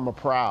his mama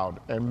proud.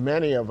 And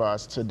many of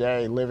us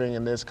today living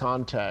in this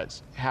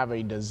context have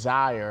a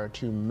desire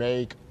to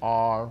make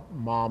our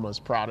mamas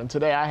proud. And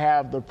today I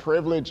have the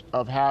privilege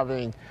of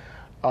having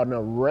an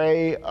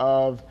array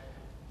of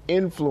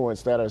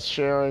influence that are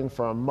sharing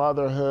from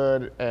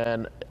motherhood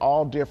and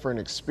all different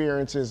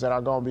experiences that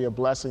are going to be a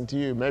blessing to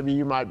you. Maybe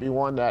you might be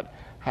one that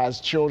has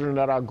children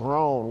that are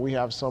grown. We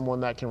have someone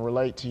that can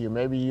relate to you.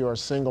 Maybe you're a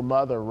single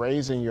mother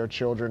raising your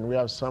children. We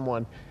have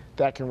someone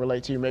that can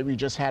relate to you. Maybe you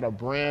just had a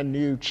brand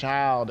new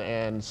child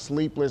and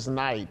sleepless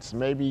nights.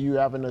 Maybe you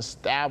have an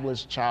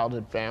established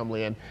childhood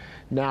family and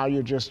now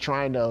you're just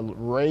trying to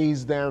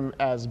raise them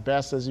as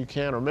best as you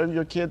can. Or maybe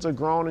your kids are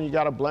grown and you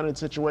got a blended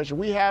situation.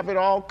 We have it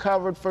all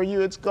covered for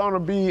you. It's gonna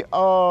be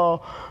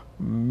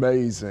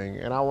amazing.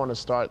 And I want to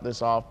start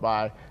this off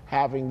by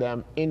having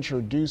them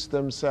introduce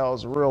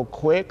themselves real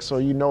quick so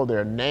you know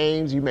their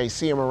names. You may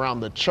see them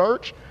around the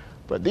church,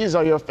 but these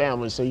are your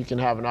families, so you can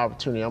have an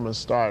opportunity. I'm going to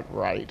start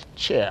right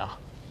here.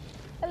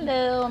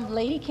 Hello, I'm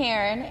Lady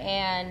Karen,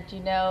 and you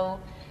know,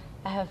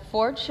 I have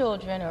 4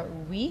 children, or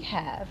we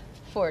have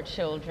 4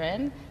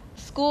 children,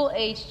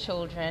 school-age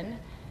children,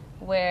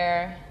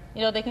 where,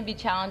 you know, there can be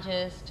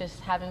challenges just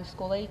having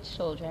school-age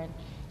children.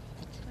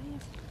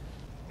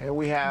 And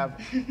we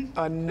have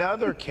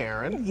another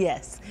Karen.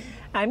 Yes,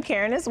 I'm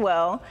Karen as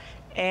well,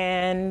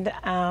 and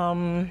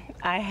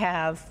I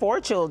have 4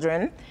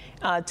 children,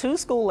 2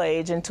 school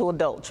age and 2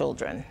 adult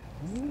children.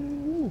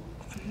 Ooh.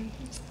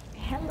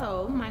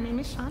 Hello, my name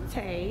is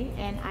Shantae,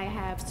 and I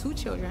have 2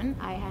 children.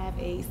 I have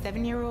a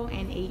 7-year-old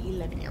and a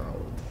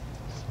 11-year-old.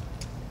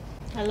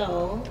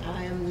 Hello,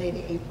 I am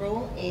Lady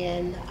April,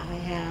 and I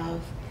have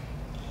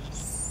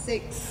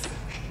 6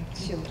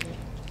 children.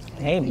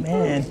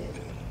 Amen.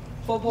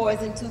 4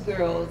 boys and 2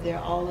 girls. They're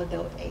all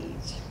adult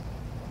age.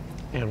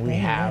 And we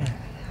have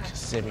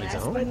Kissimmy's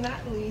Last own. but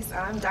not least,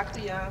 I'm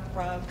Dr. Young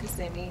from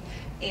Kissimmee,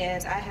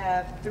 and I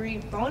have 3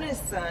 bonus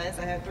sons.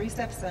 I have 3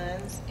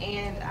 stepsons,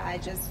 and I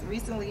just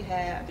recently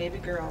had a baby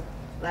girl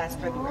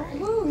last February.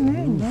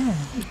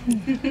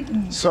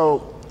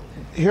 So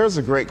here's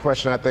a great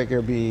question I think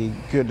it'd be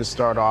good to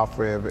start off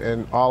with,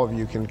 and all of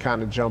you can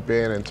kind of jump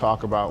in and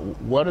talk about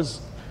what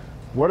does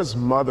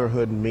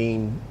motherhood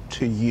mean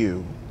to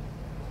you?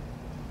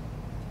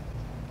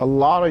 A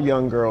lot of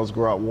young girls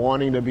grow up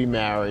wanting to be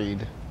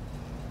married,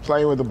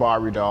 playing with the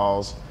Barbie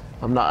dolls.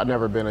 I've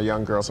never been a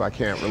young girl, so I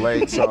can't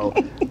relate. So,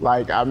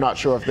 like, I'm not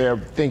sure if they're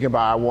thinking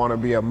about, I want to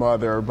be a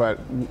mother, but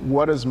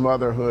what does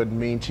motherhood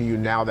mean to you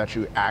now that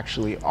you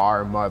actually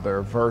are a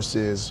mother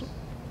versus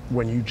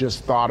when you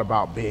just thought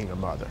about being a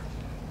mother?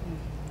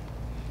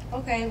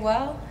 Okay,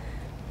 well,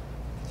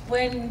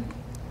 when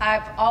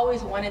I've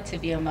always wanted to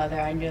be a mother,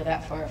 I knew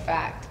that for a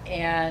fact.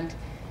 And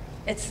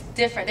it's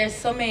different. There's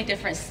so many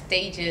different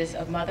stages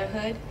of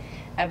motherhood.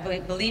 I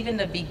believe in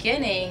the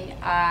beginning,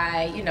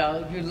 you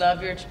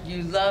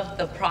love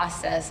the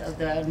process of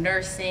the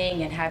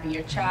nursing and having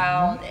your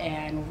child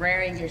and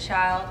rearing your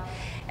child.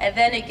 And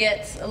then it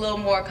gets a little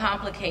more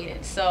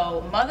complicated.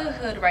 So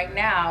motherhood right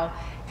now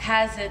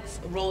has its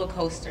roller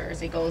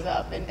coasters. It goes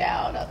up and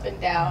down,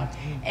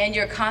 and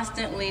you're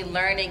constantly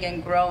learning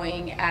and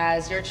growing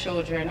as your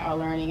children are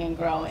learning and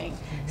growing.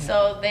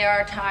 So there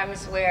are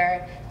times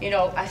where,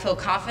 I feel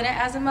confident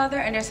as a mother,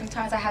 and there's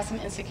sometimes I have some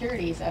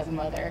insecurities as a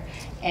mother,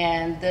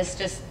 and this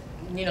just,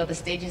 the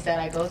stages that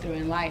I go through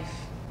in life.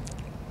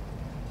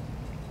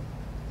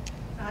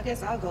 I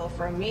guess I'll go.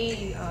 For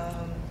me,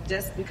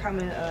 just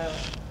becoming a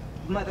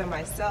mother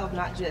myself,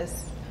 not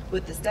just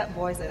with the step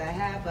boys that I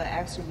have, but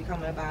actually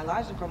becoming a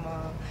biological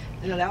mom,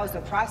 that was the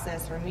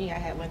process for me. I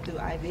had went through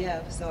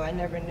IVF, so I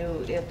never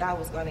knew if that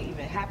was going to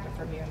even happen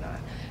for me or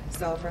not.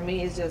 So for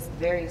me, it's just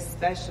very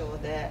special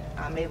that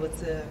I'm able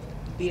to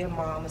be a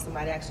mom and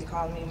somebody actually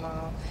called me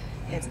mom,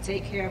 and to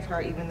take care of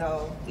her, even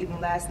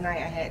last night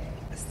I had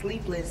a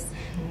sleepless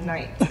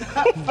night,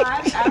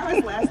 5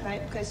 hours last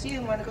night because she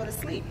didn't want to go to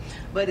sleep,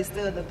 but it's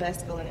still the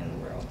best feeling in the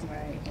world.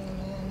 Right.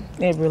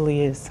 It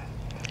really is.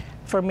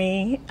 For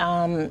me,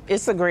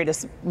 it's the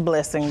greatest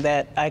blessing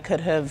that I could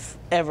have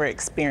ever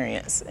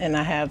experienced. And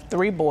I have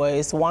 3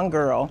 boys, 1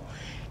 girl,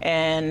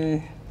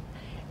 and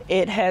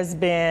it has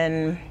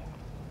been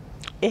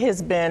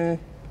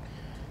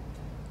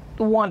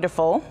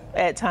wonderful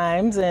at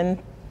times, and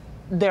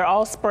they're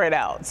all spread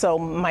out. So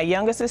my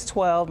youngest is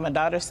 12, my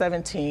daughter's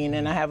 17,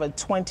 and I have a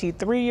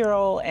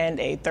 23-year-old and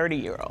a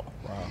 30-year-old.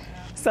 Wow.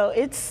 So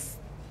it's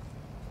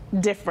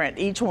different,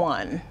 each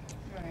one,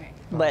 right.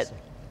 But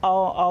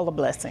all a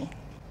blessing.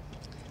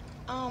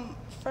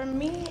 For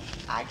me,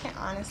 I can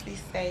honestly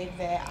say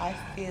that I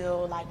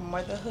feel like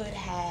motherhood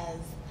has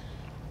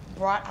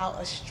brought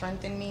out a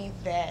strength in me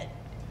that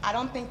I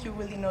don't think you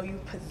really know you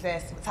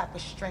possess what type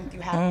of strength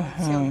you have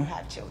until you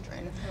have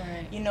children.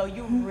 Right. You know,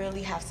 you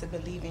really have to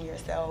believe in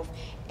yourself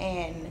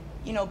and,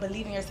 you know,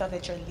 believe in yourself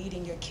that you're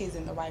leading your kids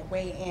in the right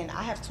way. And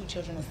I have 2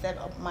 children,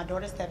 my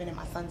daughter's 7 and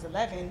my son's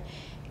 11.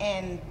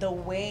 And the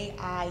way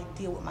I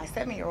deal with my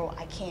 7-year-old,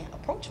 I can't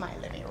approach my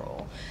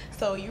 11-year-old.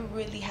 So you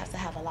really have to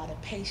have a lot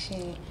of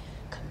patience,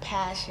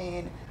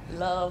 compassion,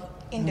 love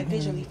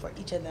individually for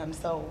each of them.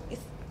 So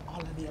it's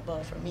all of the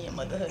above for me in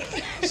motherhood.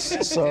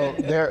 So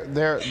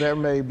there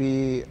may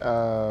be,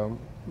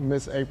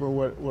 Miss April,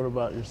 what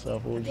about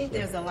yourself? I think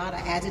there's a lot of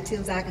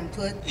adjectives I can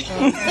put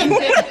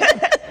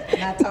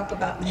when I talk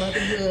about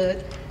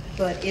motherhood,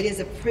 but it is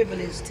a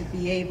privilege to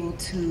be able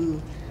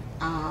to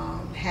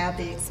have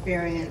the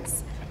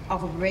experience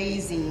of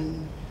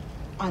raising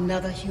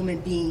another human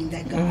being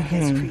that God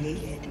has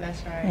created.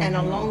 That's right. And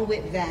along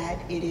with that,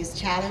 it is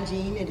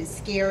challenging, it is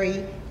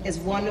scary, it's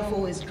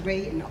wonderful, it's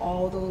great, and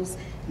all those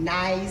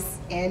nice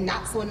and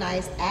not so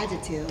nice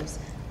adjectives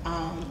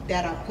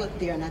that are put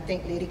there. And I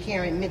think Lady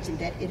Karen mentioned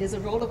that it is a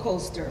roller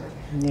coaster,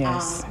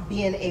 Yes.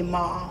 Being a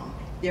mom.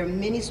 There are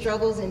many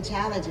struggles and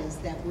challenges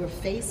that we're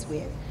faced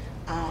with,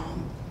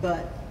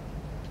 but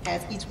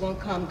as each one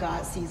comes,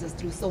 God sees us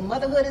through. So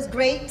motherhood is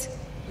great.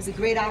 It's a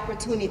great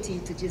opportunity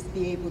to just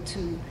be able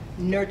to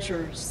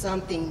nurture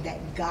something that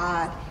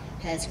God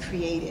has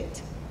created,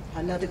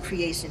 another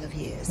creation of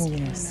His.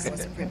 Yes. So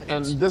it's a privilege.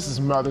 And this is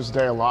Mother's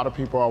Day. A lot of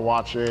people are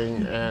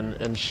watching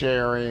and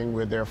sharing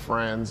with their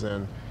friends.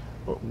 And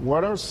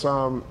what are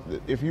some,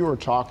 if you were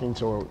talking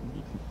to,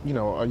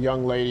 a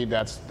young lady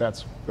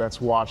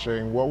that's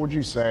watching, what would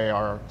you say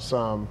are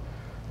some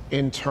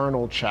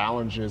internal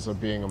challenges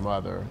of being a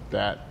mother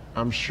that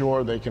I'm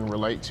sure they can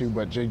relate to,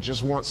 but they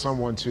just want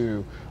someone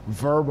to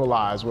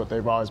verbalize what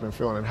they've always been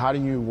feeling? And how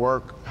do you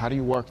work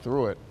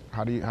through it?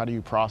 How do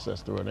you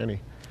process through it?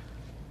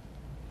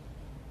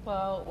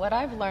 Well, what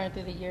I've learned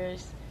through the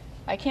years,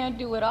 I can't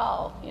do it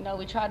all.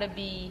 We try to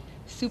be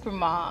super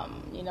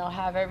mom,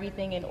 have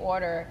everything in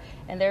order.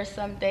 And there's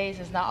some days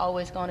it's not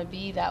always going to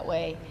be that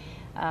way.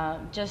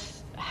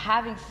 Just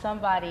having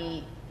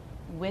somebody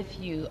with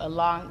you,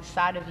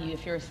 alongside of you,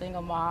 if you're a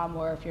single mom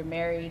or if you're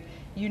married,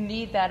 you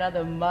need that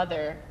other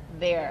mother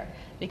there,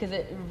 because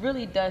it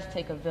really does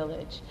take a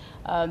village.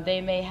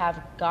 They may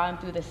have gone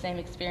through the same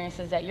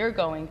experiences that you're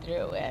going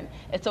through, and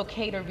it's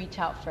okay to reach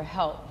out for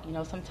help.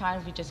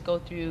 Sometimes we just go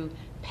through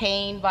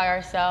pain by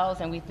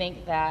ourselves and we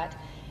think that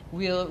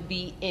we'll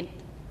be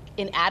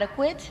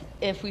inadequate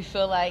if we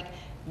feel like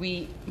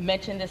we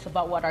mention this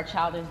about what our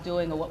child is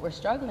doing or what we're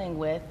struggling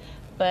with.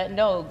 But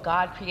no,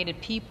 God created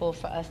people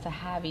for us to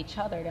have each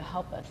other to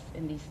help us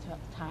in these tough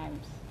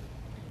times.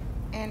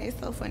 And it's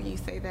so funny you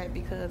say that,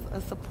 because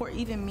a support,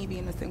 even me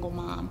being a single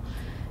mom,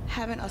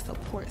 having a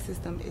support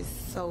system is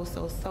so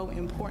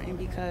important,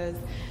 because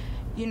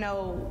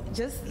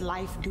just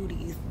life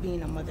duties,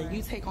 being a mother,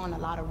 you take on a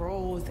lot of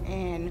roles,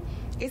 and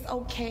it's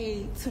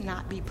okay to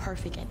not be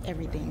perfect at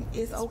everything.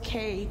 It's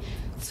okay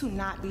to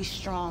not be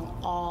strong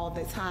all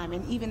the time.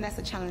 And even that's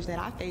a challenge that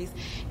I face,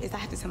 is I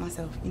have to tell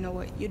myself, you know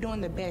what, you're doing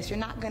the best. You're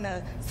not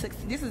gonna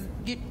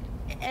succeed.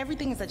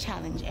 Everything is a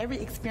challenge. Every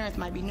experience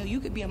might be new. You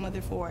could be a mother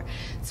for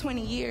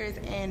 20 years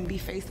and be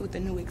faced with a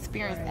new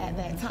experience at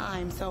that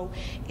time. So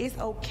it's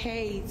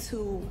okay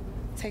to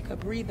take a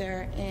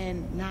breather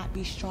and not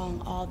be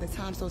strong all the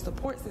time. So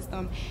support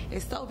system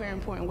is so very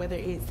important, whether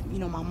it's,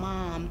 my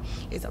mom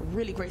is a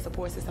really great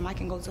support system. I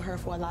can go to her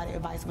for a lot of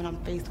advice when I'm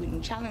faced with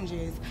new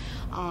challenges.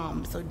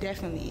 So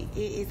definitely it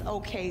is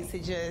okay to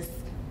just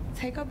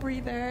take a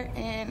breather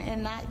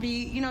and not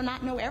be,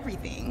 not know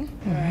everything.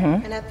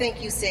 And I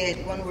think you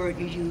said one word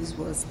you used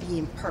was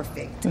being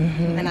perfect.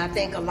 And I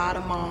think a lot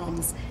of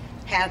moms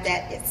have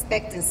that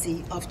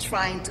expectancy of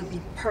trying to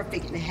be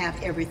perfect and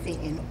have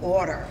everything in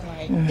order.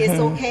 It's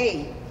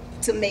okay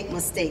to make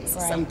mistakes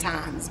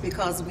sometimes,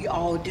 because we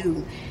all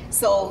do.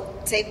 So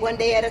take one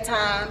day at a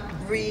time,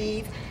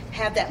 breathe,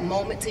 have that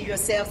moment to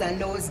yourselves. I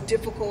know it's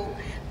difficult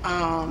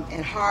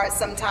and hard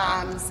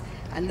sometimes.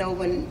 I know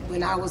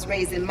when I was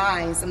raising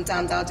mine,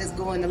 sometimes I'll just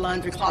go in the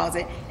laundry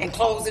closet and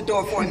close the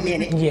door for a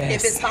minute.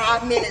 If it's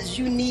 5 minutes,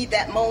 you need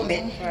that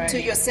moment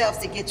to yourself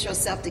to get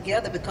yourself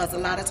together, because a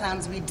lot of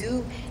times we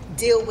do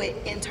deal with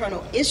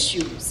internal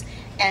issues.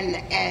 And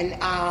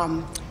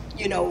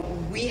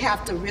we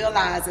have to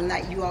realize, and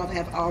like you all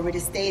have already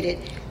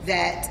stated,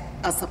 that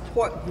a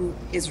support group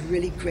is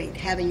really great.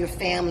 Having your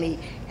family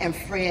and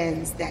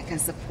friends that can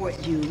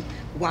support you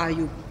while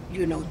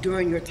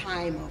during your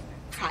time of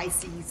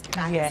crises, if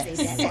I can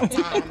say that at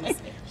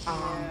times,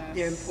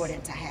 they're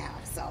important to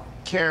have. So,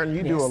 Karen,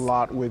 you do a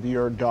lot with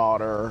your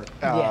daughter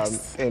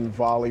in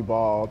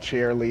volleyball,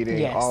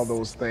 cheerleading, all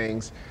those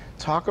things.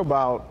 Talk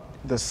about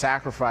the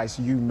sacrifice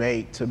you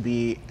make to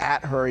be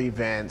at her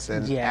events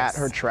and at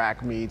her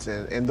track meets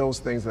and those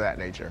things of that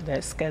nature.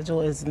 That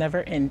schedule is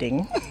never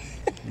ending.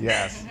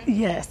 Yes.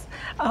 Yes.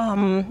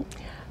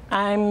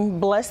 I'm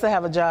blessed to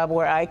have a job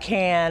where I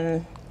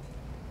can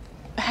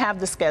have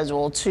the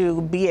schedule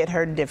to be at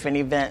her different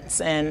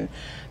events and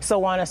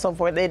so on and so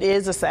forth. It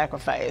is a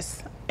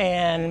sacrifice.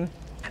 And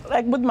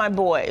like with my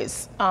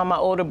boys, my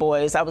older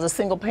boys, I was a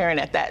single parent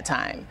at that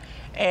time,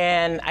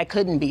 and I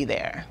couldn't be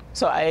there.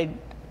 So I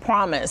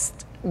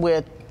promised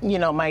with, you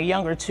know, my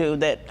younger two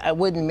that I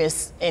wouldn't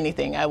miss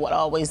anything. I would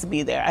always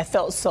be there. I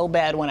felt so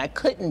bad when I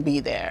couldn't be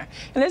there.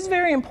 And it's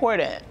very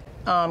important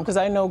because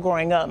I know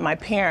growing up, my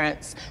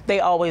parents, they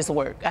always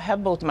work. I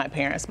have both of my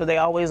parents, but they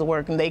always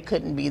work and they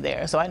couldn't be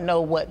there. So I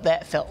know what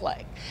that felt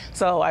like.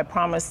 So I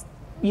promised,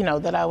 you know,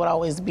 that I would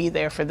always be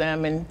there for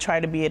them and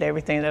try to be at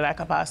everything that I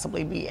could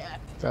possibly be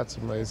at. That's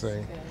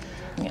amazing.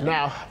 Yeah.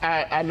 Now,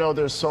 I know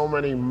there's so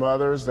many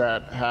mothers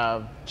that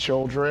have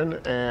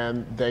children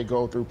and they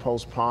go through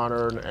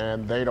postpartum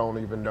and they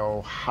don't even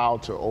know how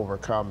to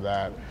overcome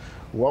that.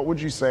 What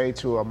would you say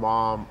to a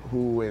mom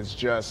who is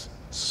just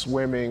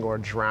swimming or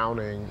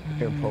drowning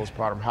in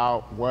postpartum?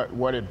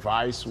 What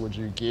advice would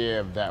you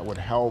give that would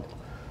help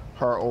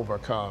her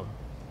overcome?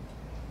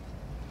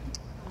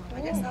 I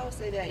guess I would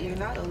say that you're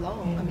not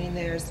alone. I mean,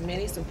 there's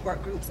many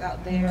support groups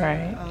out there.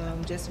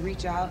 Right. Just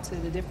reach out to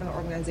the different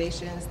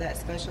organizations that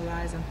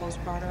specialize in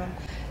postpartum,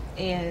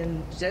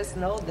 and just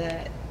know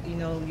that, you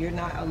know, you're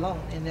not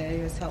alone and there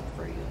is help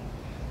for you.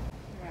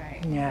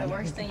 Right. Yeah. The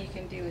worst thing you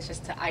can do is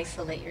just to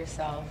isolate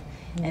yourself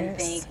and Yes.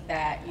 think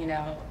that, you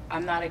know,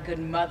 I'm not a good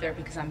mother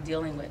because I'm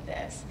dealing with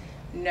this.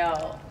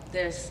 No,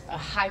 there's a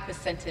high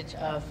percentage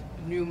of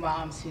new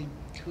moms who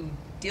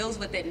deals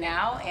with it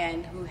now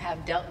and who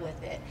have dealt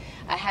with it.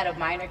 I had a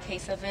minor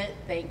case of it,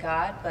 thank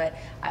God, but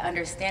I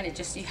understand it.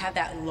 Just you have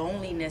that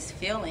loneliness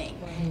feeling,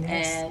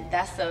 and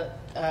that's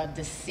a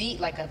deceit,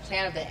 like a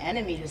plan of the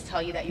enemy to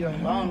tell you that you're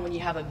alone when you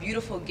have a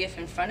beautiful gift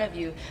in front of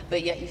you,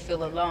 but yet you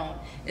feel alone.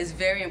 It's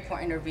very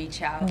important to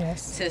reach out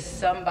to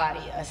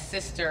somebody, a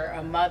sister,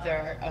 a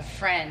mother, a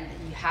friend.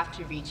 You have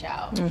to reach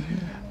out.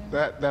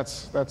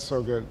 That's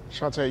so good.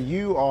 Shantae,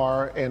 you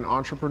are an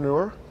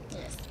entrepreneur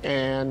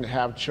and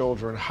have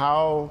children.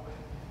 How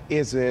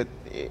is it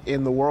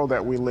in the world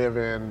that we live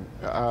in?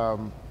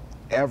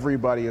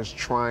 Everybody is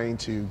trying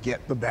to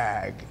get the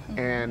bag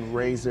and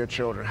raise their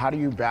children. How do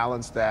you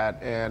balance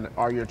that? And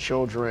are your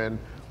children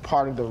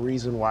part of the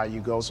reason why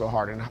you go so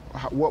hard? And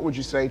what would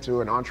you say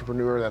to an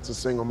entrepreneur that's a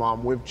single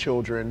mom with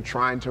children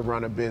trying to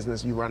run a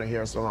business? You run a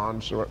hair salon,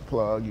 short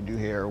plug, you do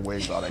hair,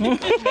 wigs, all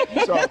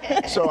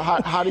that. So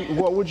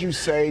what would you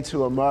say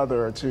to a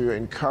mother to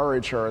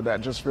encourage her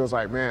that just feels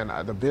like, man,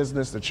 the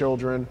business, the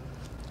children?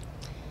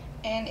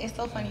 And it's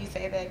so funny you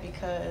say that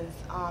because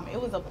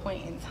it was a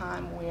point in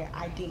time where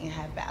I didn't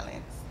have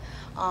balance.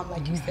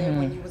 Like you said,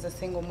 when you was a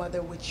single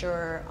mother with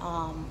your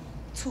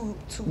two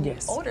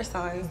older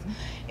sons,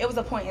 it was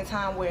a point in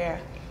time where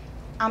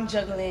I'm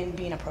juggling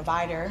being a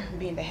provider,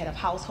 being the head of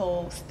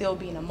household, still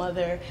being a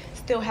mother,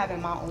 still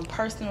having my own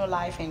personal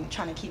life and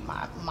trying to keep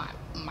my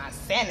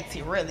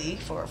sanity, really,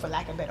 for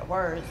lack of better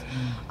words.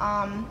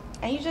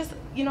 And you just,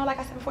 you know, like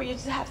I said before, you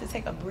just have to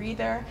take a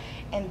breather,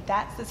 and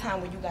that's the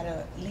time where you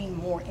gotta lean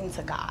more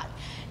into God.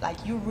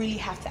 Like, you really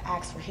have to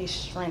ask for his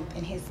strength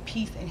and his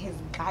peace and his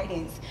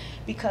guidance,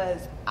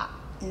 because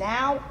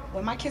now,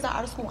 when my kids are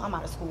out of school, I'm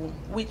out of school,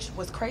 which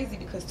was crazy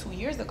because 2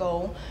 years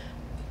ago,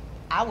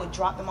 I would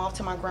drop them off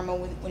to my grandma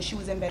when she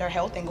was in better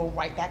health and go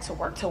right back to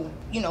work till,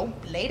 you know,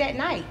 late at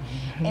night.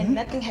 And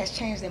nothing has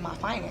changed in my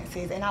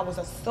finances. And I was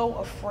so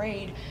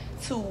afraid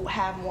to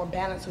have more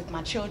balance with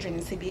my children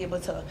and to be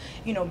able to,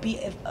 you know, be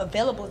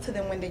available to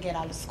them when they get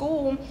out of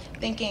school,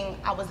 thinking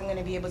I wasn't going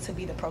to be able to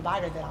be the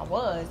provider that I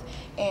was.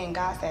 And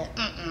God said,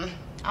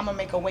 I'm gonna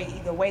make a way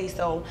either way.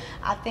 So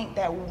I think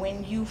that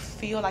when you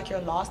feel like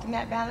you're lost in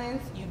that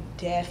balance, you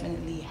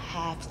definitely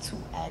have to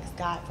ask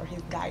God for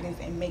his guidance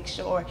and make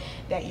sure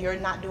that you're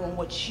not doing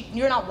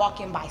you're not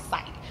walking by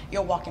sight,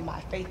 you're walking by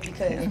faith.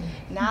 Because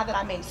now that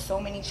I made so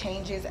many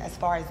changes as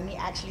far as me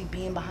actually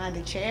being behind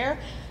the chair,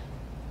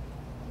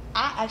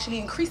 I actually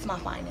increased my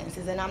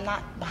finances, and I'm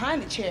not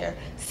behind the chair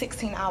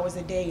 16 hours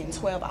a day and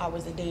 12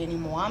 hours a day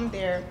anymore. I'm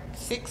there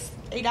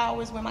 6-8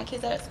 hours when my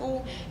kids are at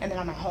school, and then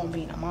I'm at home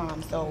being a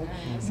mom. So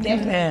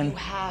definitely you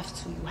have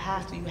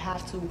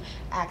to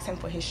ask him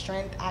for his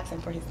strength, ask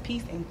him for his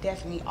peace, and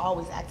definitely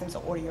always ask him to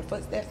order your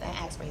footsteps and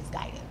ask for his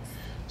guidance.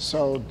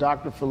 So,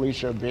 Dr.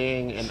 Felicia,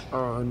 being an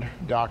earned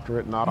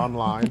doctorate, not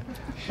online,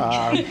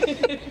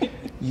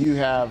 you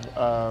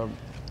have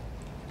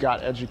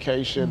got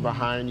education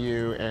behind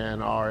you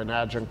and are an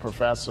adjunct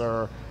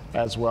professor,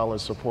 as well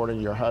as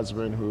supporting your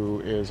husband,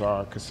 who is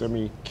our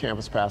Kissimmee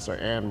campus pastor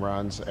and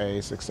runs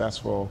a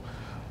successful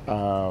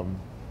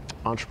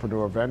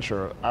entrepreneur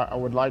venture. I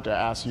would like to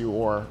ask you,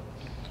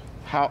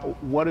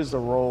 what is the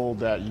role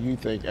that you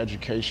think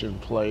education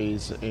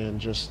plays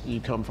in you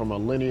come from a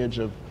lineage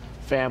of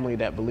family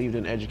that believed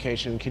in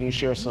education. Can you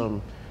share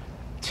some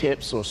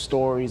tips or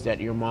stories that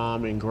your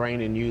mom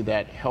ingrained in you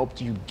that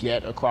helped you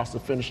get across the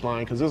finish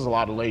line? Because there's a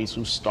lot of ladies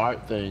who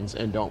start things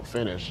and don't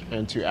finish,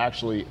 and to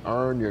actually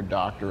earn your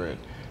doctorate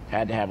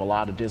had to have a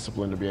lot of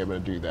discipline to be able to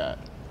do that.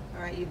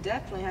 All right, you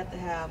definitely have to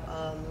have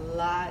a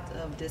lot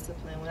of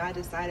discipline. When I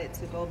decided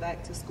to go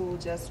back to school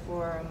just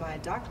for my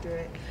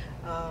doctorate,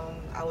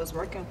 I was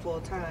working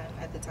full time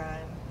at the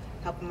time,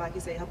 helping, like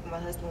you say, helping my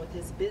husband with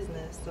his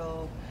business.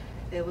 So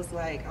it was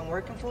like I'm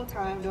working full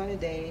time during the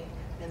day,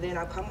 and then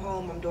I come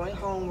home, I'm doing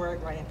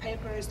homework, writing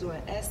papers,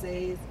 doing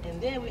essays,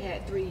 and then we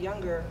had 3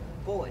 younger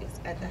boys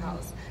at the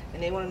house,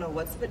 and they want to know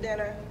what's for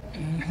dinner.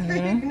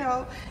 You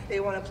know, they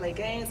want to play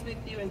games with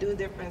you and do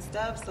different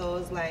stuff. So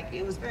it's like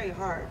it was very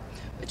hard,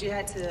 but you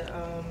had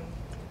to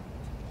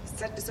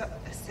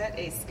set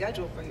a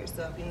schedule for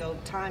yourself. You know,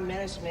 time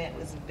management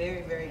was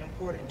very, very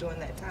important during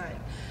that time.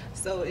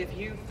 So if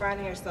you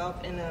finding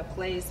yourself in a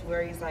place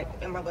where he's like,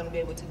 am I going to be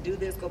able to do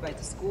this, go back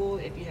to school,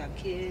 if you have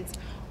kids,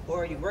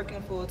 or you're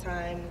working full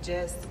time,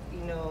 just,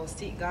 you know,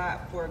 seek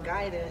God for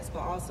guidance, but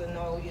also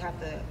know you have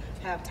to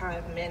have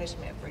time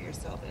management for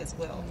yourself as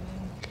well.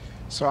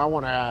 So I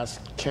want to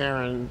ask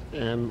Karen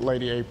and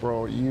Lady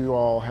April, you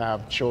all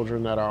have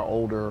children that are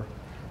older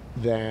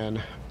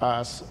than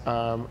us.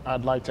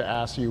 I'd like to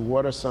ask you,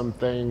 what are some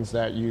things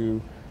that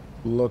you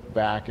look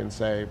back and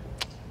say,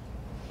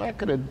 if I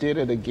could have did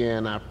it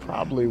again, I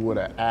probably would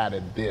have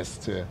added this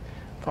to,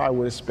 probably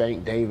would have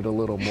spanked David a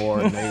little more.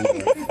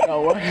 Maybe.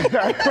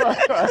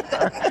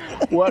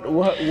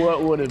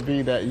 What would it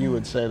be that you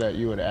would say that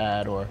you would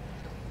add? Or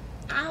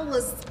I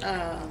was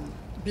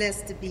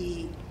blessed to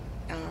be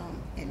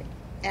an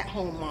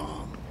at-home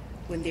mom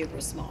when they were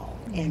small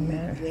and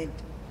went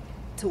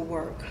to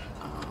work,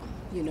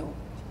 you know,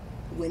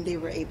 when they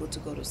were able to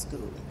go to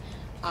school.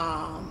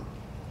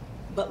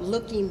 But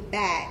looking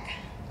back,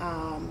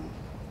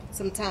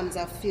 sometimes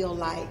I feel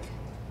like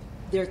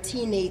their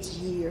teenage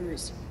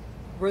years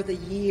were the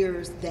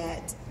years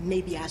that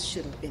maybe I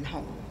should have been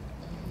home.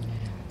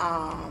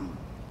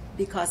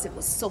 Because it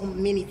was so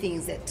many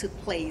things that took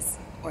place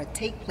or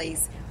take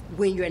place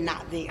when you're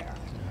not there.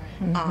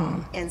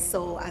 And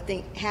so I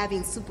think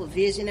having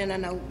supervision, and I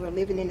know we're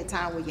living in a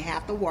time where you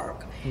have to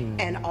work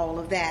and all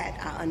of that,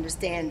 I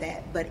understand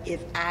that. But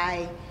if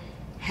I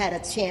had a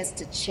chance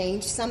to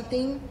change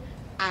something,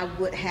 I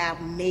would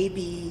have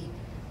maybe,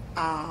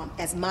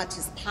 as much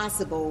as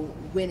possible,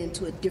 went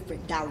into a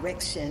different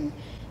direction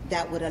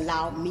that would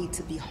allow me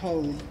to be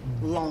home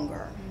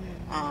longer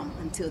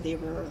until they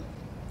were,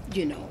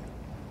 you know,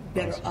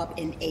 better up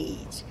in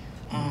age.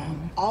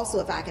 Also,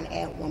 if I can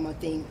add one more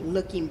thing,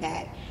 looking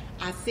back,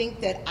 I think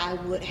that I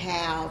would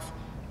have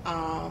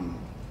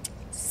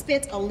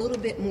spent a little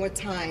bit more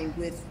time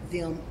with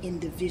them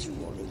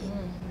individually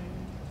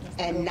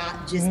and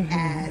not just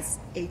as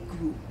a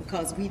group,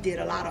 because we did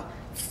a lot of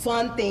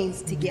fun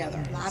things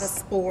together, a lot of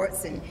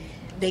sports and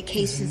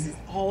vacations and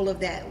all of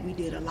that. We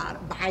did a lot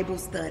of Bible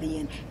study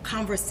and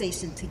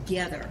conversation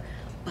together,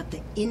 but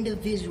the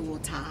individual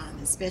time,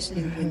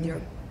 especially when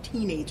they're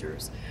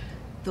teenagers,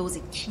 those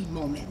are key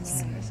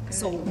moments.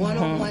 So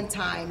one-on-one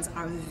times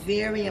are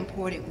very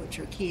important with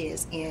your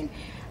kids, and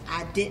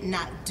I did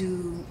not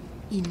do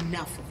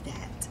enough of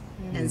that.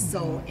 And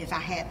so if I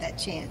had that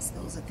chance,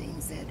 those are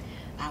things that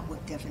I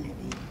would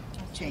definitely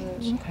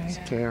change.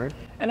 Karen?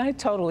 And I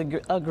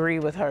totally agree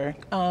with her.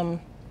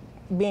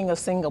 Being a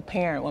single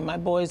parent, when my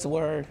boys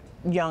were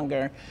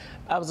younger,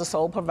 I was a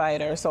sole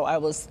provider, so I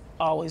was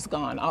always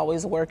gone,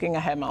 always working. I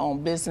had my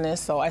own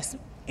business, so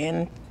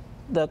in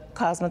the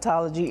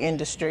cosmetology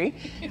industry,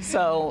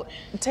 so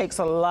it takes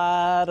a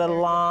lot of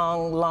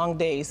long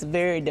days,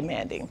 very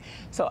demanding.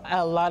 So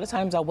a lot of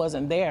times I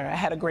wasn't there. I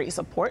had a great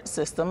support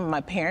system.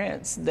 My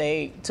parents,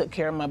 they took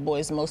care of my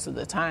boys most of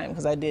the time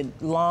because I did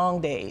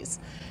long days.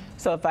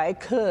 So if I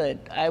could,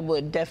 I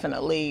would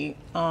definitely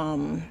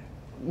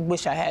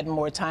wish I had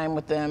more time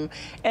with them.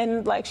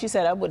 And like she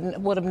said, I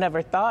would have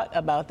never thought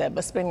about that,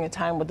 but spending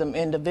time with them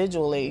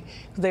individually,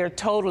 they're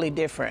totally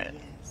different.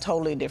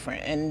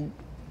 And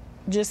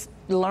just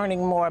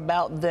learning more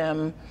about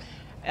them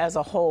as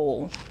a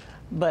whole,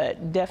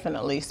 but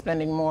definitely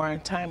spending more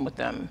time with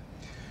them.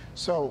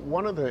 So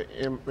one of the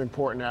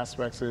important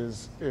aspects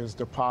is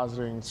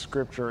depositing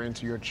scripture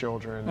into your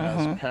children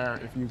as a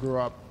parent. If you grew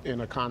up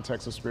in a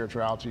context of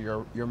spirituality,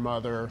 your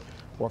mother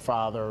or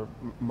father,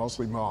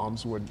 mostly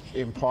moms, would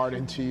impart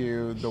into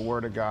you the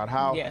Word of God.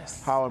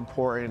 How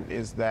important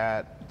is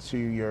that to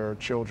your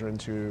children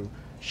to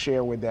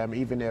share with them,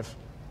 even if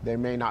they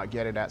may not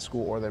get it at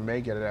school, or they may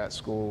get it at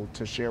school,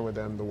 to share with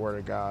them the Word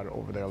of God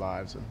over their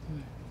lives?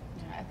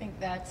 Yeah, I think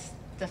that's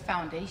the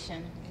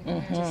foundation,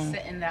 just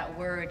setting that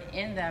Word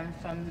in them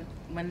from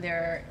when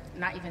they're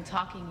not even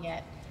talking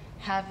yet,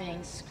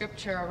 having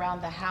scripture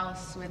around the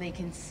house where they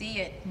can see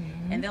it,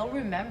 and they'll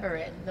remember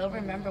it. They'll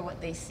remember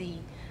what they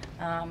see.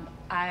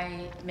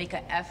 I make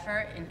an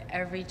effort in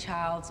every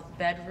child's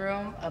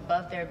bedroom,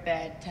 above their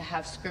bed, to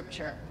have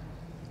scripture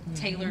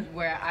tailored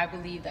where I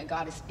believe that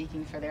God is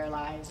speaking for their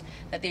lives,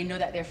 that they know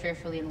that they're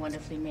fearfully and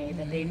wonderfully made,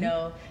 that they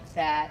know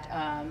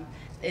that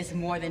it's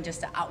more than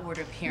just the outward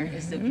appearance,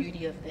 it's the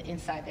beauty of the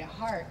inside their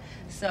heart.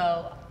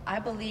 So I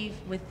believe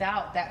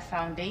without that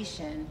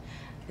foundation,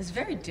 it's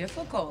very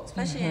difficult,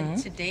 especially in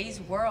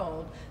today's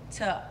world,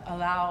 to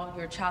allow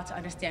your child to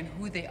understand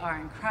who they are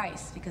in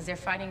Christ, because they're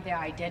finding their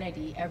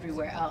identity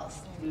everywhere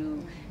else,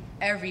 through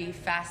every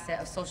facet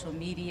of social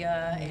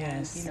media,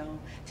 Yes. and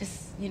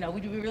just we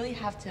really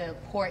have to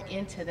pour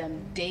into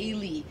them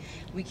daily.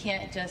 We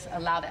can't just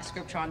allow that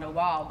scripture on the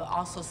wall, but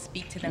also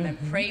speak to them and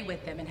pray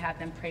with them and have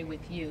them pray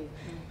with you.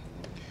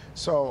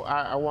 So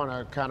I want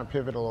to kind of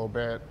pivot a little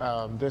bit.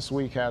 This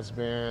week has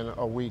been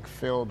a week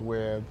filled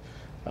with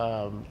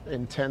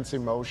intense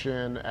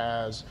emotion,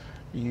 as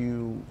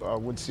you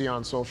would see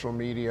on social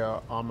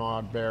media.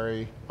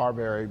 Ahmaud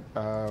Arbery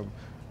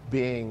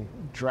being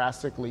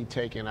drastically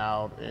taken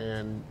out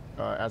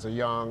as a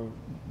young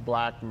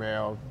black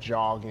male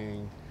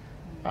jogging.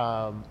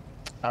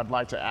 I'd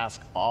like to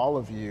ask all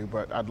of you,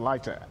 but I'd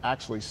like to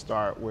actually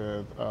start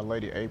with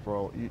Lady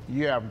April.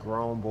 You have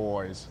grown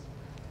boys.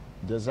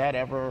 Does that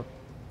ever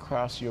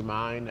cross your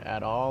mind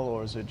at all,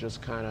 or is it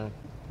just kind of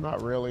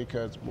not really?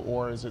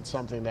 Or is it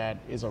something that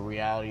is a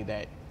reality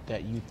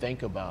that you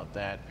think about,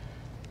 that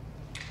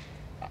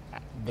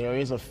there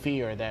is a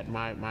fear that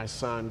my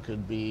son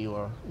could be,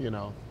 or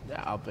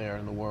out there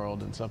in the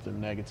world and something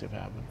negative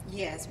happen?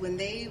 Yes, when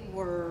they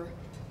were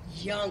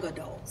young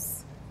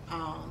adults,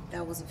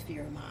 that was a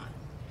fear of mine.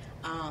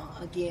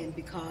 Again,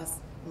 because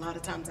a lot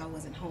of times I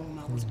wasn't home,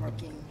 I was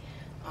working,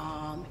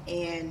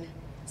 and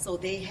so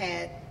they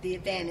had the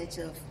advantage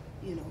of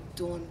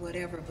doing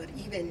whatever. But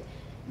even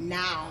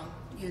now,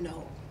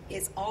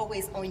 it's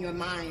always on your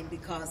mind,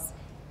 because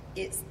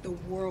it's the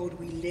world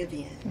we live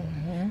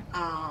in.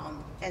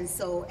 And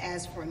so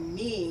as for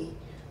me,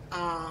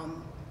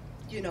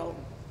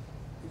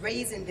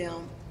 raising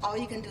them, all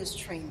you can do is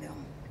train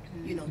them.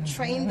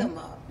 Train them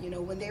up.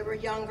 When they were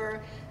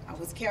younger, I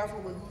was careful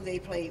with who they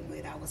played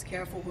with. I was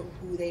careful with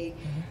who they,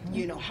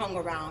 hung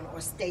around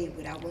or stayed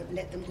with. I wouldn't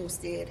let them go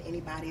stay at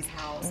anybody's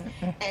house.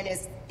 And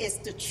it's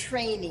the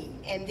training.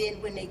 And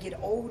then when they get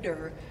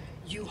older,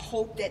 you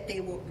hope that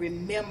they will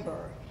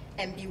remember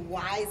and be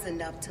wise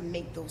enough to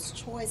make those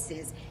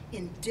choices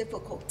in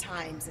difficult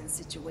times and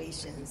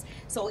situations.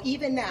 So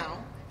even now,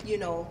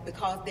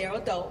 because they're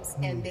adults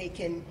and they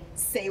can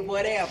say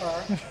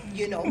whatever,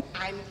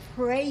 I'm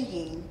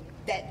praying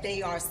that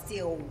they are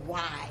still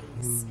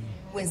wise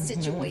when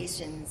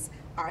situations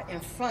are in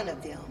front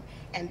of them,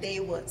 and they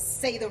would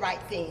say the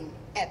right thing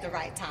at the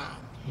right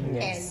time,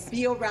 and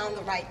be around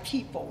the right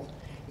people,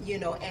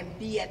 and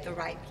be at the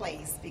right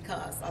place,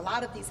 because a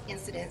lot of these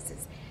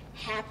incidences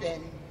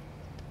happen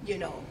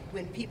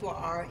when people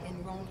are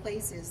in wrong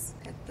places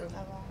at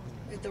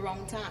the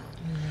wrong time.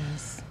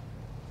 Yes.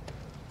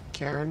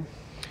 Karen?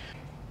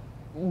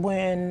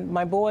 When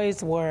my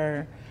boys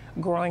were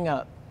growing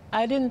up,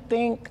 I didn't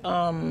think,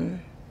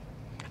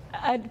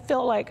 I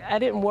felt like I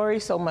didn't worry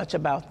so much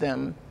about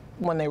them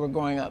when they were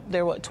growing up.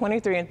 They're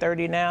 23 and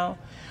 30 now.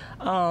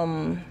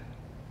 I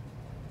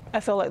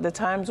felt like the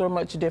times were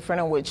much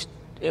different, in which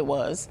it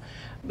was.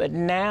 But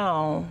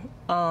now,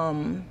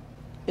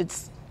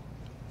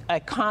 I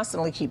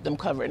constantly keep them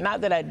covered.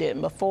 Not that I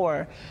didn't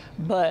before,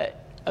 but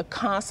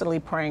constantly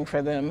praying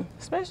for them,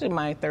 especially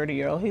my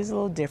 30-year-old. He's a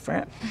little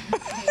different.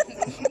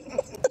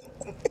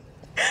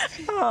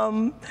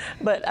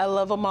 But I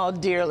love them all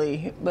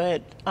dearly.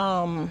 But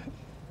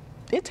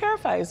it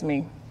terrifies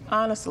me,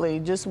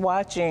 honestly, just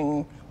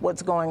watching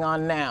what's going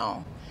on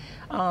now.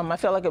 I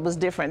felt like it was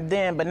different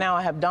then, but now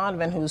I have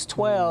Donovan, who's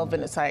 12,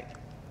 and it's like,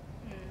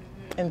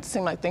 and it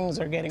seems like things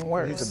are getting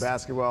worse. He's a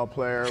basketball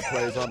player,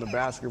 plays on the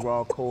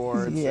basketball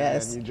courts,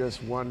 yes. And you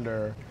just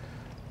wonder.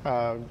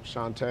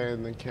 Shantae,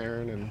 and then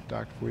Karen and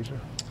Dr. Felicia.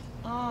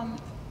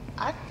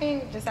 I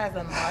think just as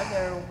a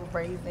mother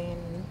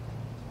raising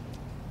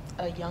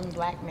a young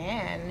black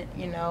man,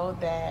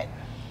 that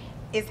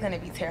it's going to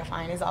be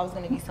terrifying. It's always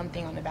going to be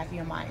something on the back of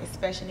your mind,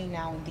 especially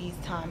now in these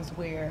times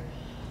where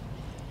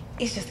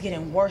it's just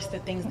getting worse, the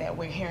things that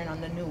we're hearing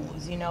on the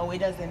news. It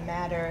doesn't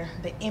matter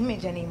the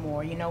image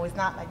anymore. It's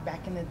not like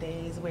back in the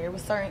days where it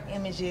was certain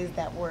images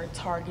that were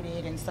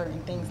targeted and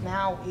certain things.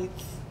 Now it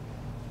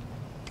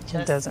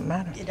doesn't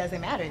matter. It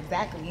doesn't matter,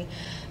 exactly.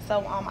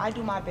 So I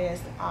do my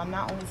best,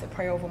 not only to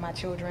pray over my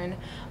children,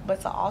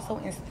 but to also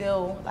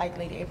instill, like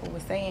Lady April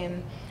was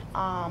saying,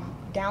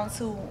 down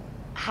to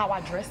how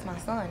I dress my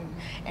son.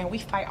 And we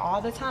fight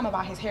all the time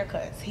about his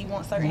haircuts. He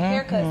wants certain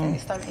haircuts and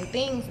there's certain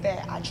things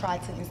that I try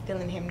to instill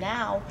in him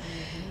now,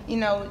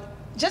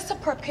 just to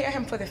prepare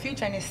him for the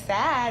future. And it's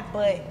sad,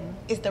 but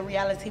it's the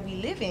reality we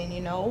live in,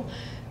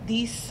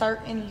 These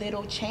certain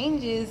little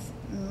changes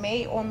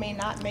may or may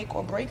not make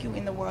or break you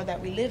in the world that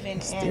we live in.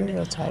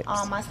 Stereotypes.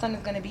 And my son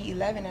is going to be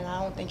 11, and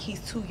I don't think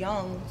he's too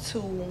young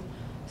to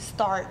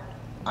start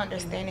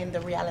understanding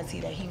the reality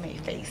that he may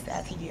face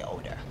as he get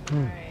older.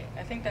 Right.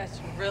 I think that's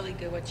really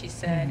good what you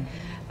said.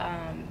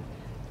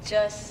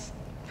 Just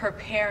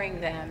preparing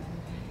them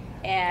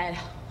and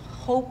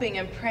hoping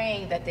and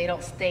praying that they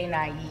don't stay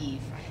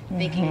naive,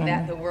 thinking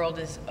that the world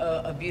is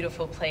a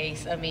beautiful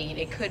place. I mean,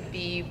 it could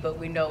be, but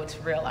we know it's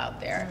real out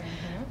there.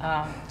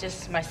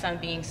 Just my son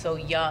being so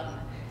young,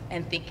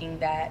 and thinking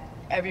that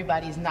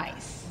everybody's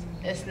nice.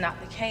 It's not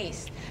the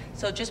case.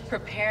 So just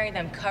preparing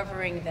them,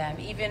 covering them,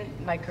 even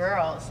my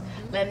girls,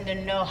 letting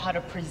them know how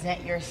to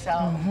present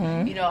yourself,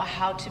 you know,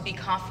 how to be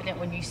confident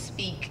when you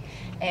speak,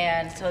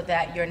 and so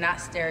that you're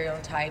not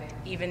stereotyped,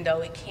 even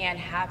though it can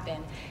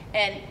happen.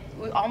 And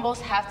we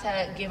almost have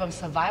to give them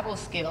survival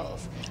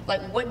skills.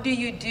 Like, what do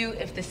you do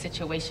if the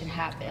situation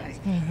happens?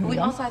 We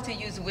also have to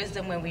use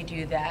wisdom when we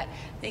do that,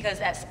 because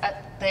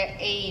at their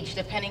age,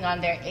 depending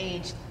on their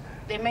age,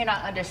 they may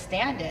not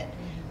understand it.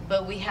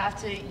 But we have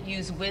to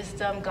use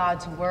wisdom,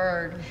 God's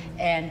word,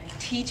 and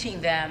teaching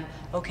them,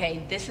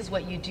 okay, this is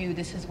what you do,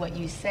 this is what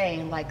you say.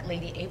 And like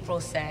Lady April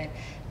said,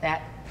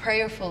 that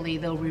prayerfully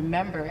they'll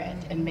remember it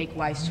and make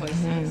wise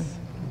choices.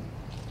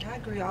 I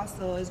agree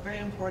also. It's very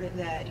important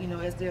that, you know,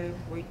 as they're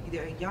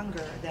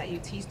younger, that you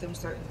teach them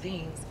certain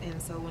things.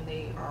 And so when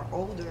they are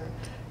older,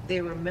 they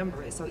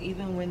remember it. So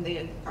even when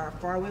they are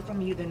far away from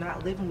you, they're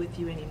not living with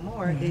you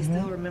anymore, they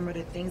still remember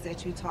the things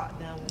that you taught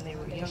them when they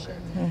were younger.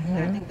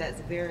 And I think that's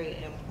very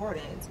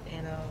important.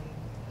 And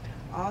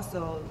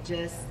also,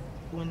 just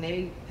when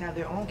they have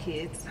their own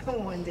kids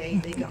one day,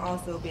 they can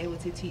also be able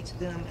to teach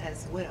them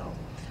as well.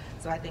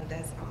 So I think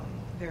that's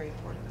very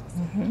important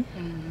also.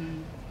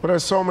 But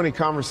there's so many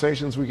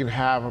conversations we can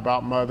have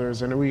about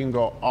mothers, and we can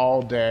go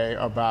all day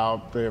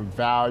about the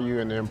value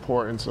and the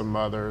importance of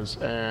mothers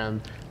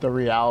and the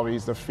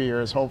realities, the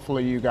fears.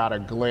 Hopefully you got a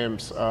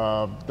glimpse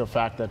of the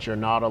fact that you're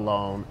not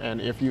alone.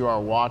 And if you are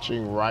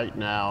watching right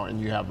now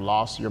and you have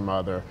lost your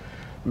mother,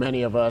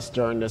 many of us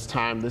during this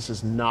time, this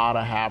is not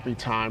a happy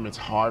time. It's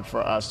hard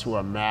for us to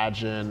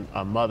imagine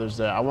a Mother's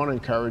Day. I want to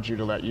encourage you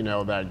to let you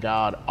know that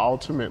God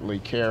ultimately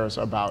cares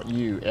about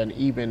you. And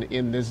even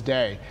in this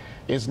day,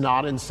 it's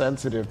not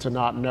insensitive to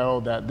not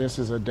know that this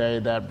is a day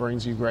that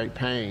brings you great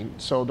pain.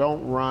 So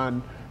don't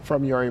run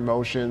from your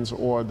emotions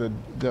or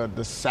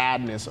the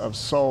sadness of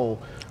soul.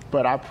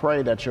 But I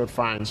pray that you'll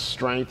find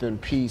strength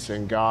and peace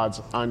in God's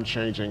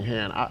unchanging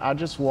hand. I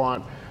just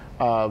want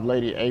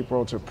Lady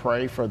April to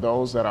pray for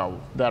those that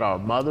are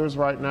mothers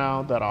right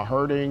now, that are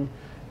hurting,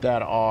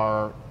 that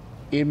are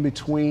in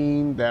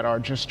between, that are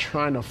just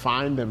trying to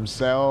find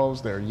themselves.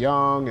 They're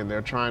young and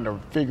they're trying to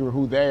figure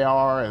who they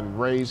are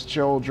and raise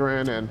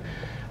children, and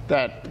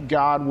that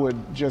God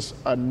would just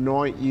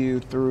anoint you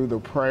through the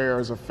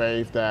prayers of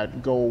faith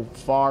that go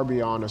far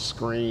beyond a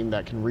screen,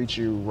 that can reach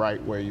you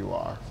right where you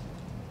are.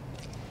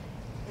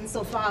 And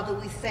so, Father,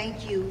 we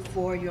thank you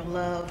for your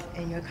love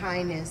and your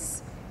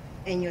kindness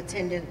and your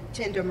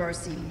tender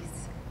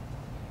mercies.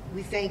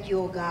 We thank you,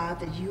 oh God,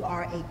 that you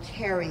are a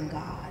caring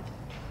God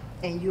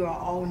and you are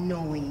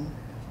all-knowing.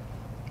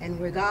 And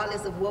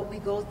regardless of what we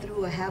go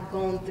through or have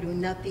gone through,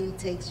 nothing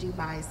takes you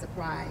by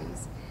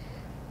surprise.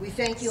 We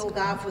thank you, oh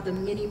God, for the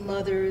many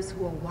mothers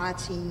who are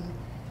watching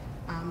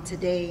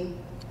today.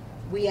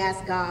 We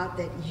ask, God,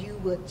 that you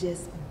would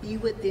just be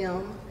with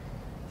them.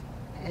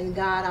 And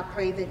God, I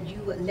pray that you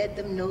would let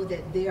them know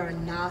that they are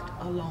not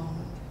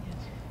alone.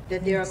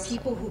 That there are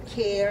people who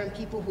care and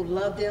people who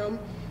love them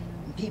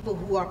and people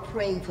who are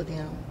praying for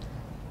them.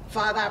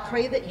 Father, I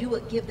pray that you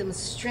would give them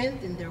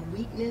strength in their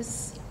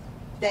weakness,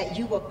 that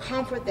you will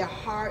comfort their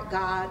heart,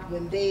 God,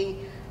 when they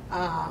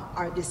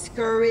are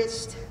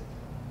discouraged,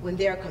 when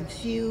they're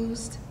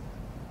confused,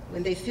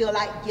 when they feel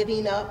like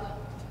giving up.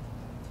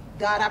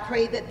 God, I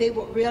pray that they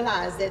will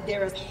realize that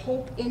there is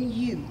hope in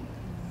you.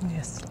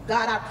 Yes.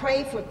 God, I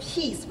pray for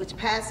peace which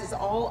passes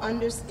all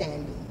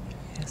understanding.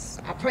 Yes.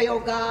 I pray, oh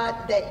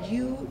God, that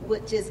you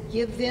would just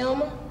give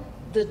them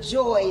the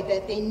joy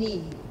that they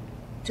need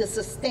to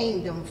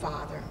sustain them,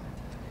 Father.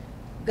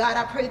 God,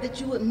 I pray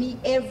that you would meet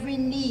every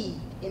need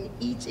in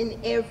each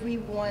and every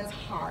one's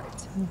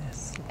heart.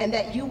 Yes. And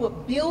that you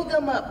would build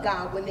them up,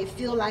 God, when they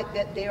feel like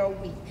that they are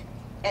weak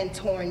and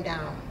torn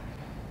down.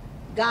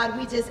 God,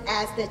 we just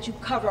ask that you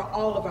cover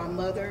all of our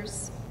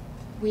mothers.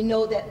 We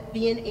know that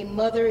being a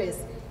mother is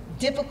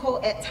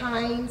difficult at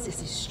times.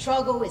 It's a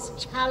struggle, it's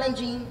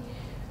challenging.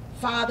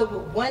 Father,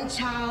 with one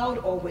child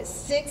or with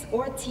 6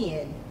 or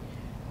 10.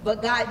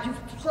 But God,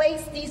 you've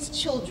placed these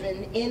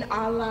children in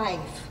our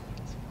life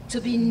to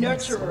be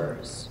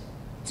nurturers,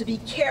 to be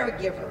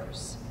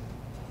caregivers,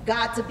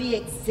 God, to be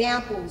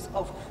examples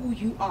of who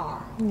you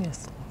are.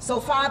 Yes. So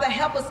Father,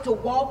 help us to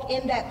walk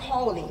in that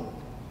calling.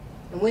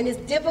 And when it's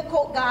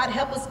difficult, God,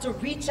 help us to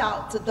reach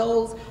out to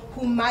those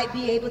who might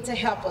be able to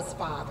help us,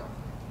 Father.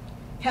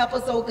 Help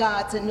us, oh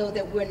God, to know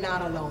that we're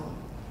not alone.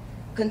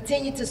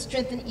 Continue to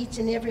strengthen each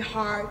and every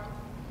heart.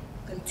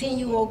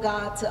 Continue, oh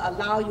God, to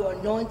allow your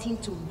anointing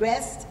to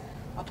rest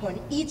upon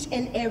each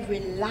and every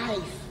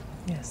life.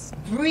 Yes.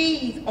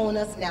 Breathe on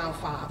us now,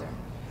 Father,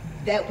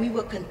 that we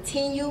will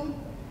continue,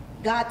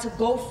 God, to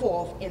go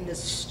forth in the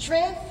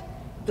strength,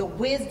 the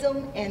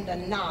wisdom, and the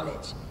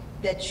knowledge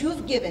that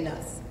you've given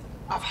us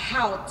of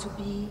how to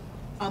be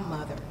a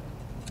mother.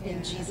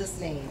 In Jesus'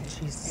 name,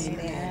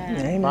 amen.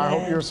 Amen. I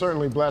hope you're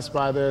certainly blessed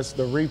by this.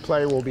 The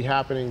replay will be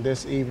happening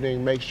this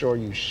evening. Make sure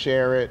you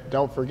share it.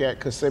 Don't forget,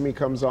 Kissimmee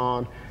comes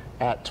on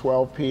at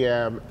 12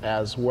 p.m.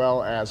 as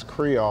well as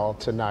Creole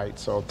tonight.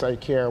 So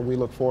take care. We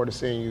look forward to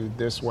seeing you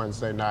this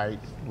Wednesday night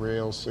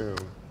real soon.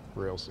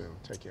 Real soon.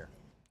 Take care.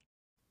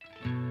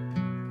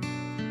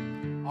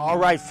 All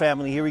right,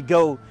 family, here we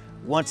go.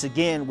 Once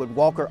again with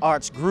Walker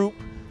Arts Group.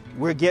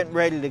 We're getting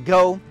ready to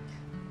go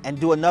and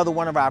do another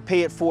one of our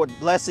Pay It Forward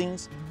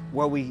blessings,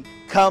 where we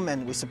come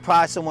and we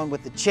surprise someone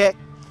with a check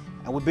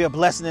and we'll be a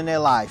blessing in their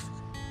life.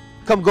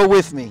 Come go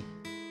with me.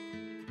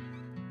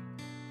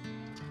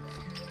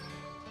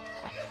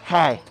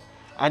 Hi,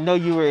 I know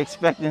you were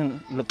expecting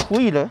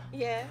Laquita,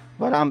 Yeah.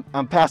 but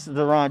I'm Pastor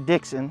Deron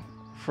Dixon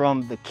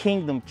from the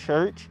Kingdom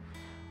Church,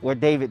 where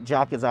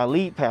Jacques is our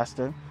lead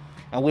pastor,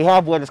 and we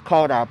have what is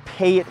called our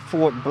Pay It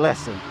Forward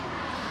blessing.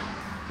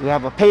 We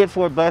have a Pay It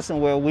Forward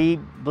blessing where we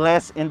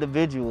bless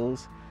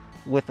individuals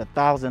with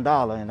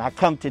 $1,000, and I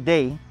come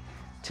today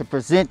to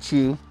present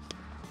you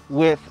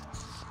with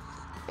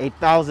a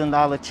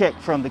 $1,000 check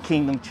from the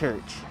Kingdom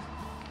Church.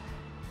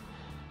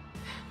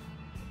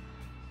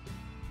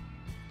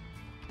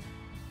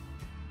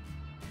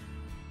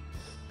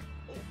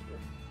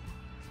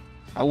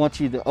 I want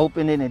you to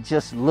open it and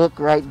just look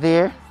right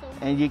there,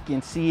 and you can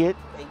see it.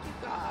 Thank you,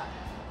 God.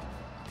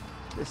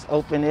 Just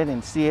open it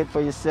and see it for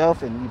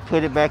yourself, and you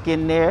put it back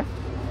in there.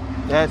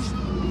 That's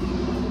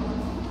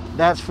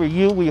for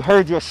you. We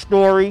heard your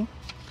story.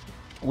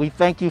 We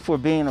thank you for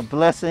being a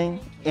blessing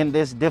in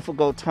this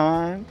difficult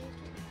time.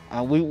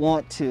 We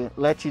want to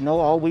let you know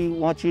all we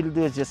want you to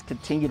do is just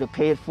continue to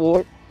pay it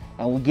forward,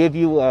 and we'll give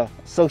you a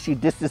social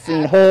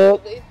distancing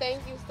hug.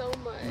 Thank you so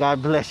much.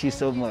 God bless you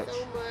so much.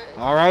 So much.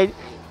 All right?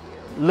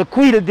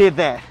 Laquita did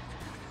that.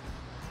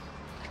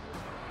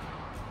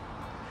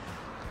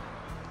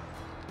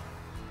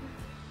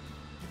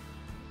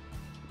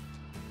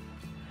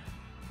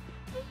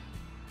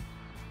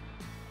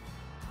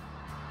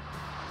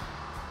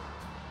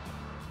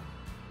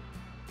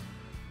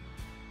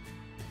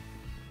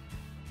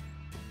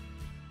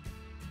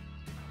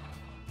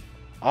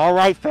 All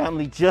right,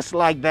 family, just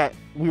like that,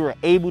 we were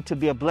able to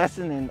be a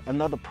blessing in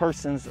another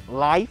person's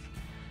life.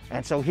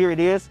 And so here it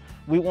is.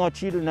 We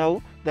want you to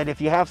know that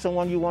if you have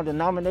someone you want to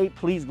nominate,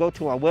 please go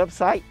to our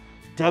website,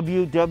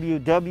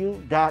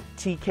 www.tkci.org,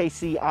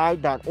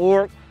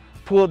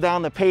 pull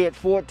down the Pay It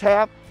Forward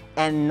tab,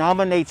 and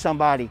nominate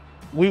somebody.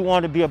 We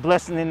want to be a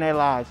blessing in their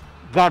lives.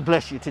 God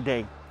bless you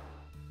today.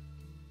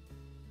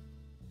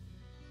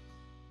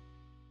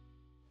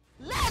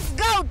 Let's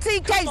go,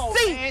 TKC. On,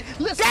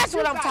 listen, That's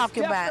what I'm you guys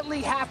talking about.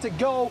 definitely have to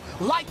go,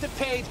 like the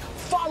page,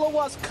 follow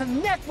us,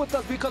 connect with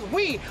us, because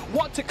we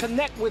want to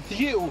connect with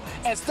you.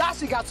 And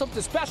Stassi got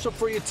something special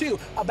for you too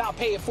about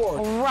Pay It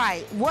Forward.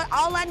 Right.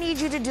 All I need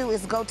you to do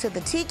is go to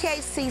the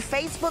TKC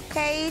Facebook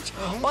page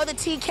or the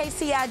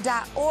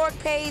tkci.org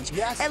page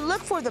and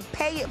look for the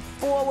Pay It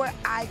Forward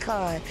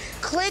icon.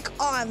 Click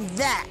on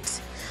that.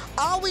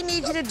 All we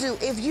need you to do,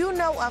 if you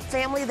know a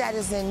family that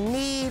is in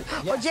need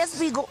or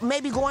just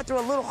maybe going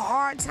through a little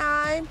hard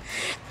time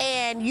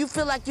and you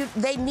feel like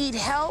they need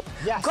help,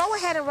 go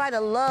ahead and write a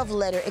love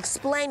letter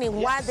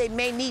explaining why they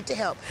may need to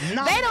help.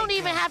 They don't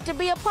even have to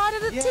be a part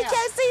of the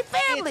TKC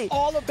family. It's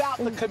all about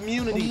the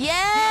community.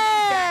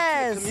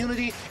 Yes. The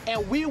community,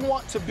 and we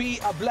want to be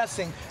a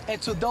blessing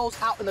and to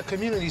those out in the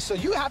community. So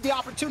you have the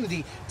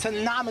opportunity to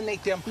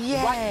nominate them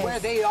right where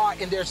they are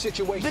in their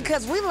situation.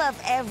 Because we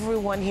love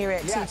everyone here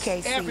at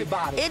TKC. Everybody.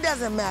 It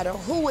doesn't matter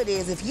who it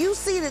is. If you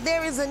see that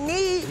there is a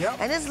need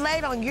and it's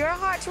laid on your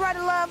heart to write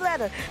a love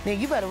letter, then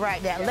you better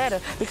write that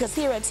letter, because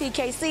here at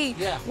TKC,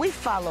 we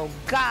follow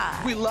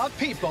God. We love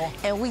people.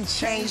 And we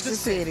change the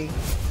city.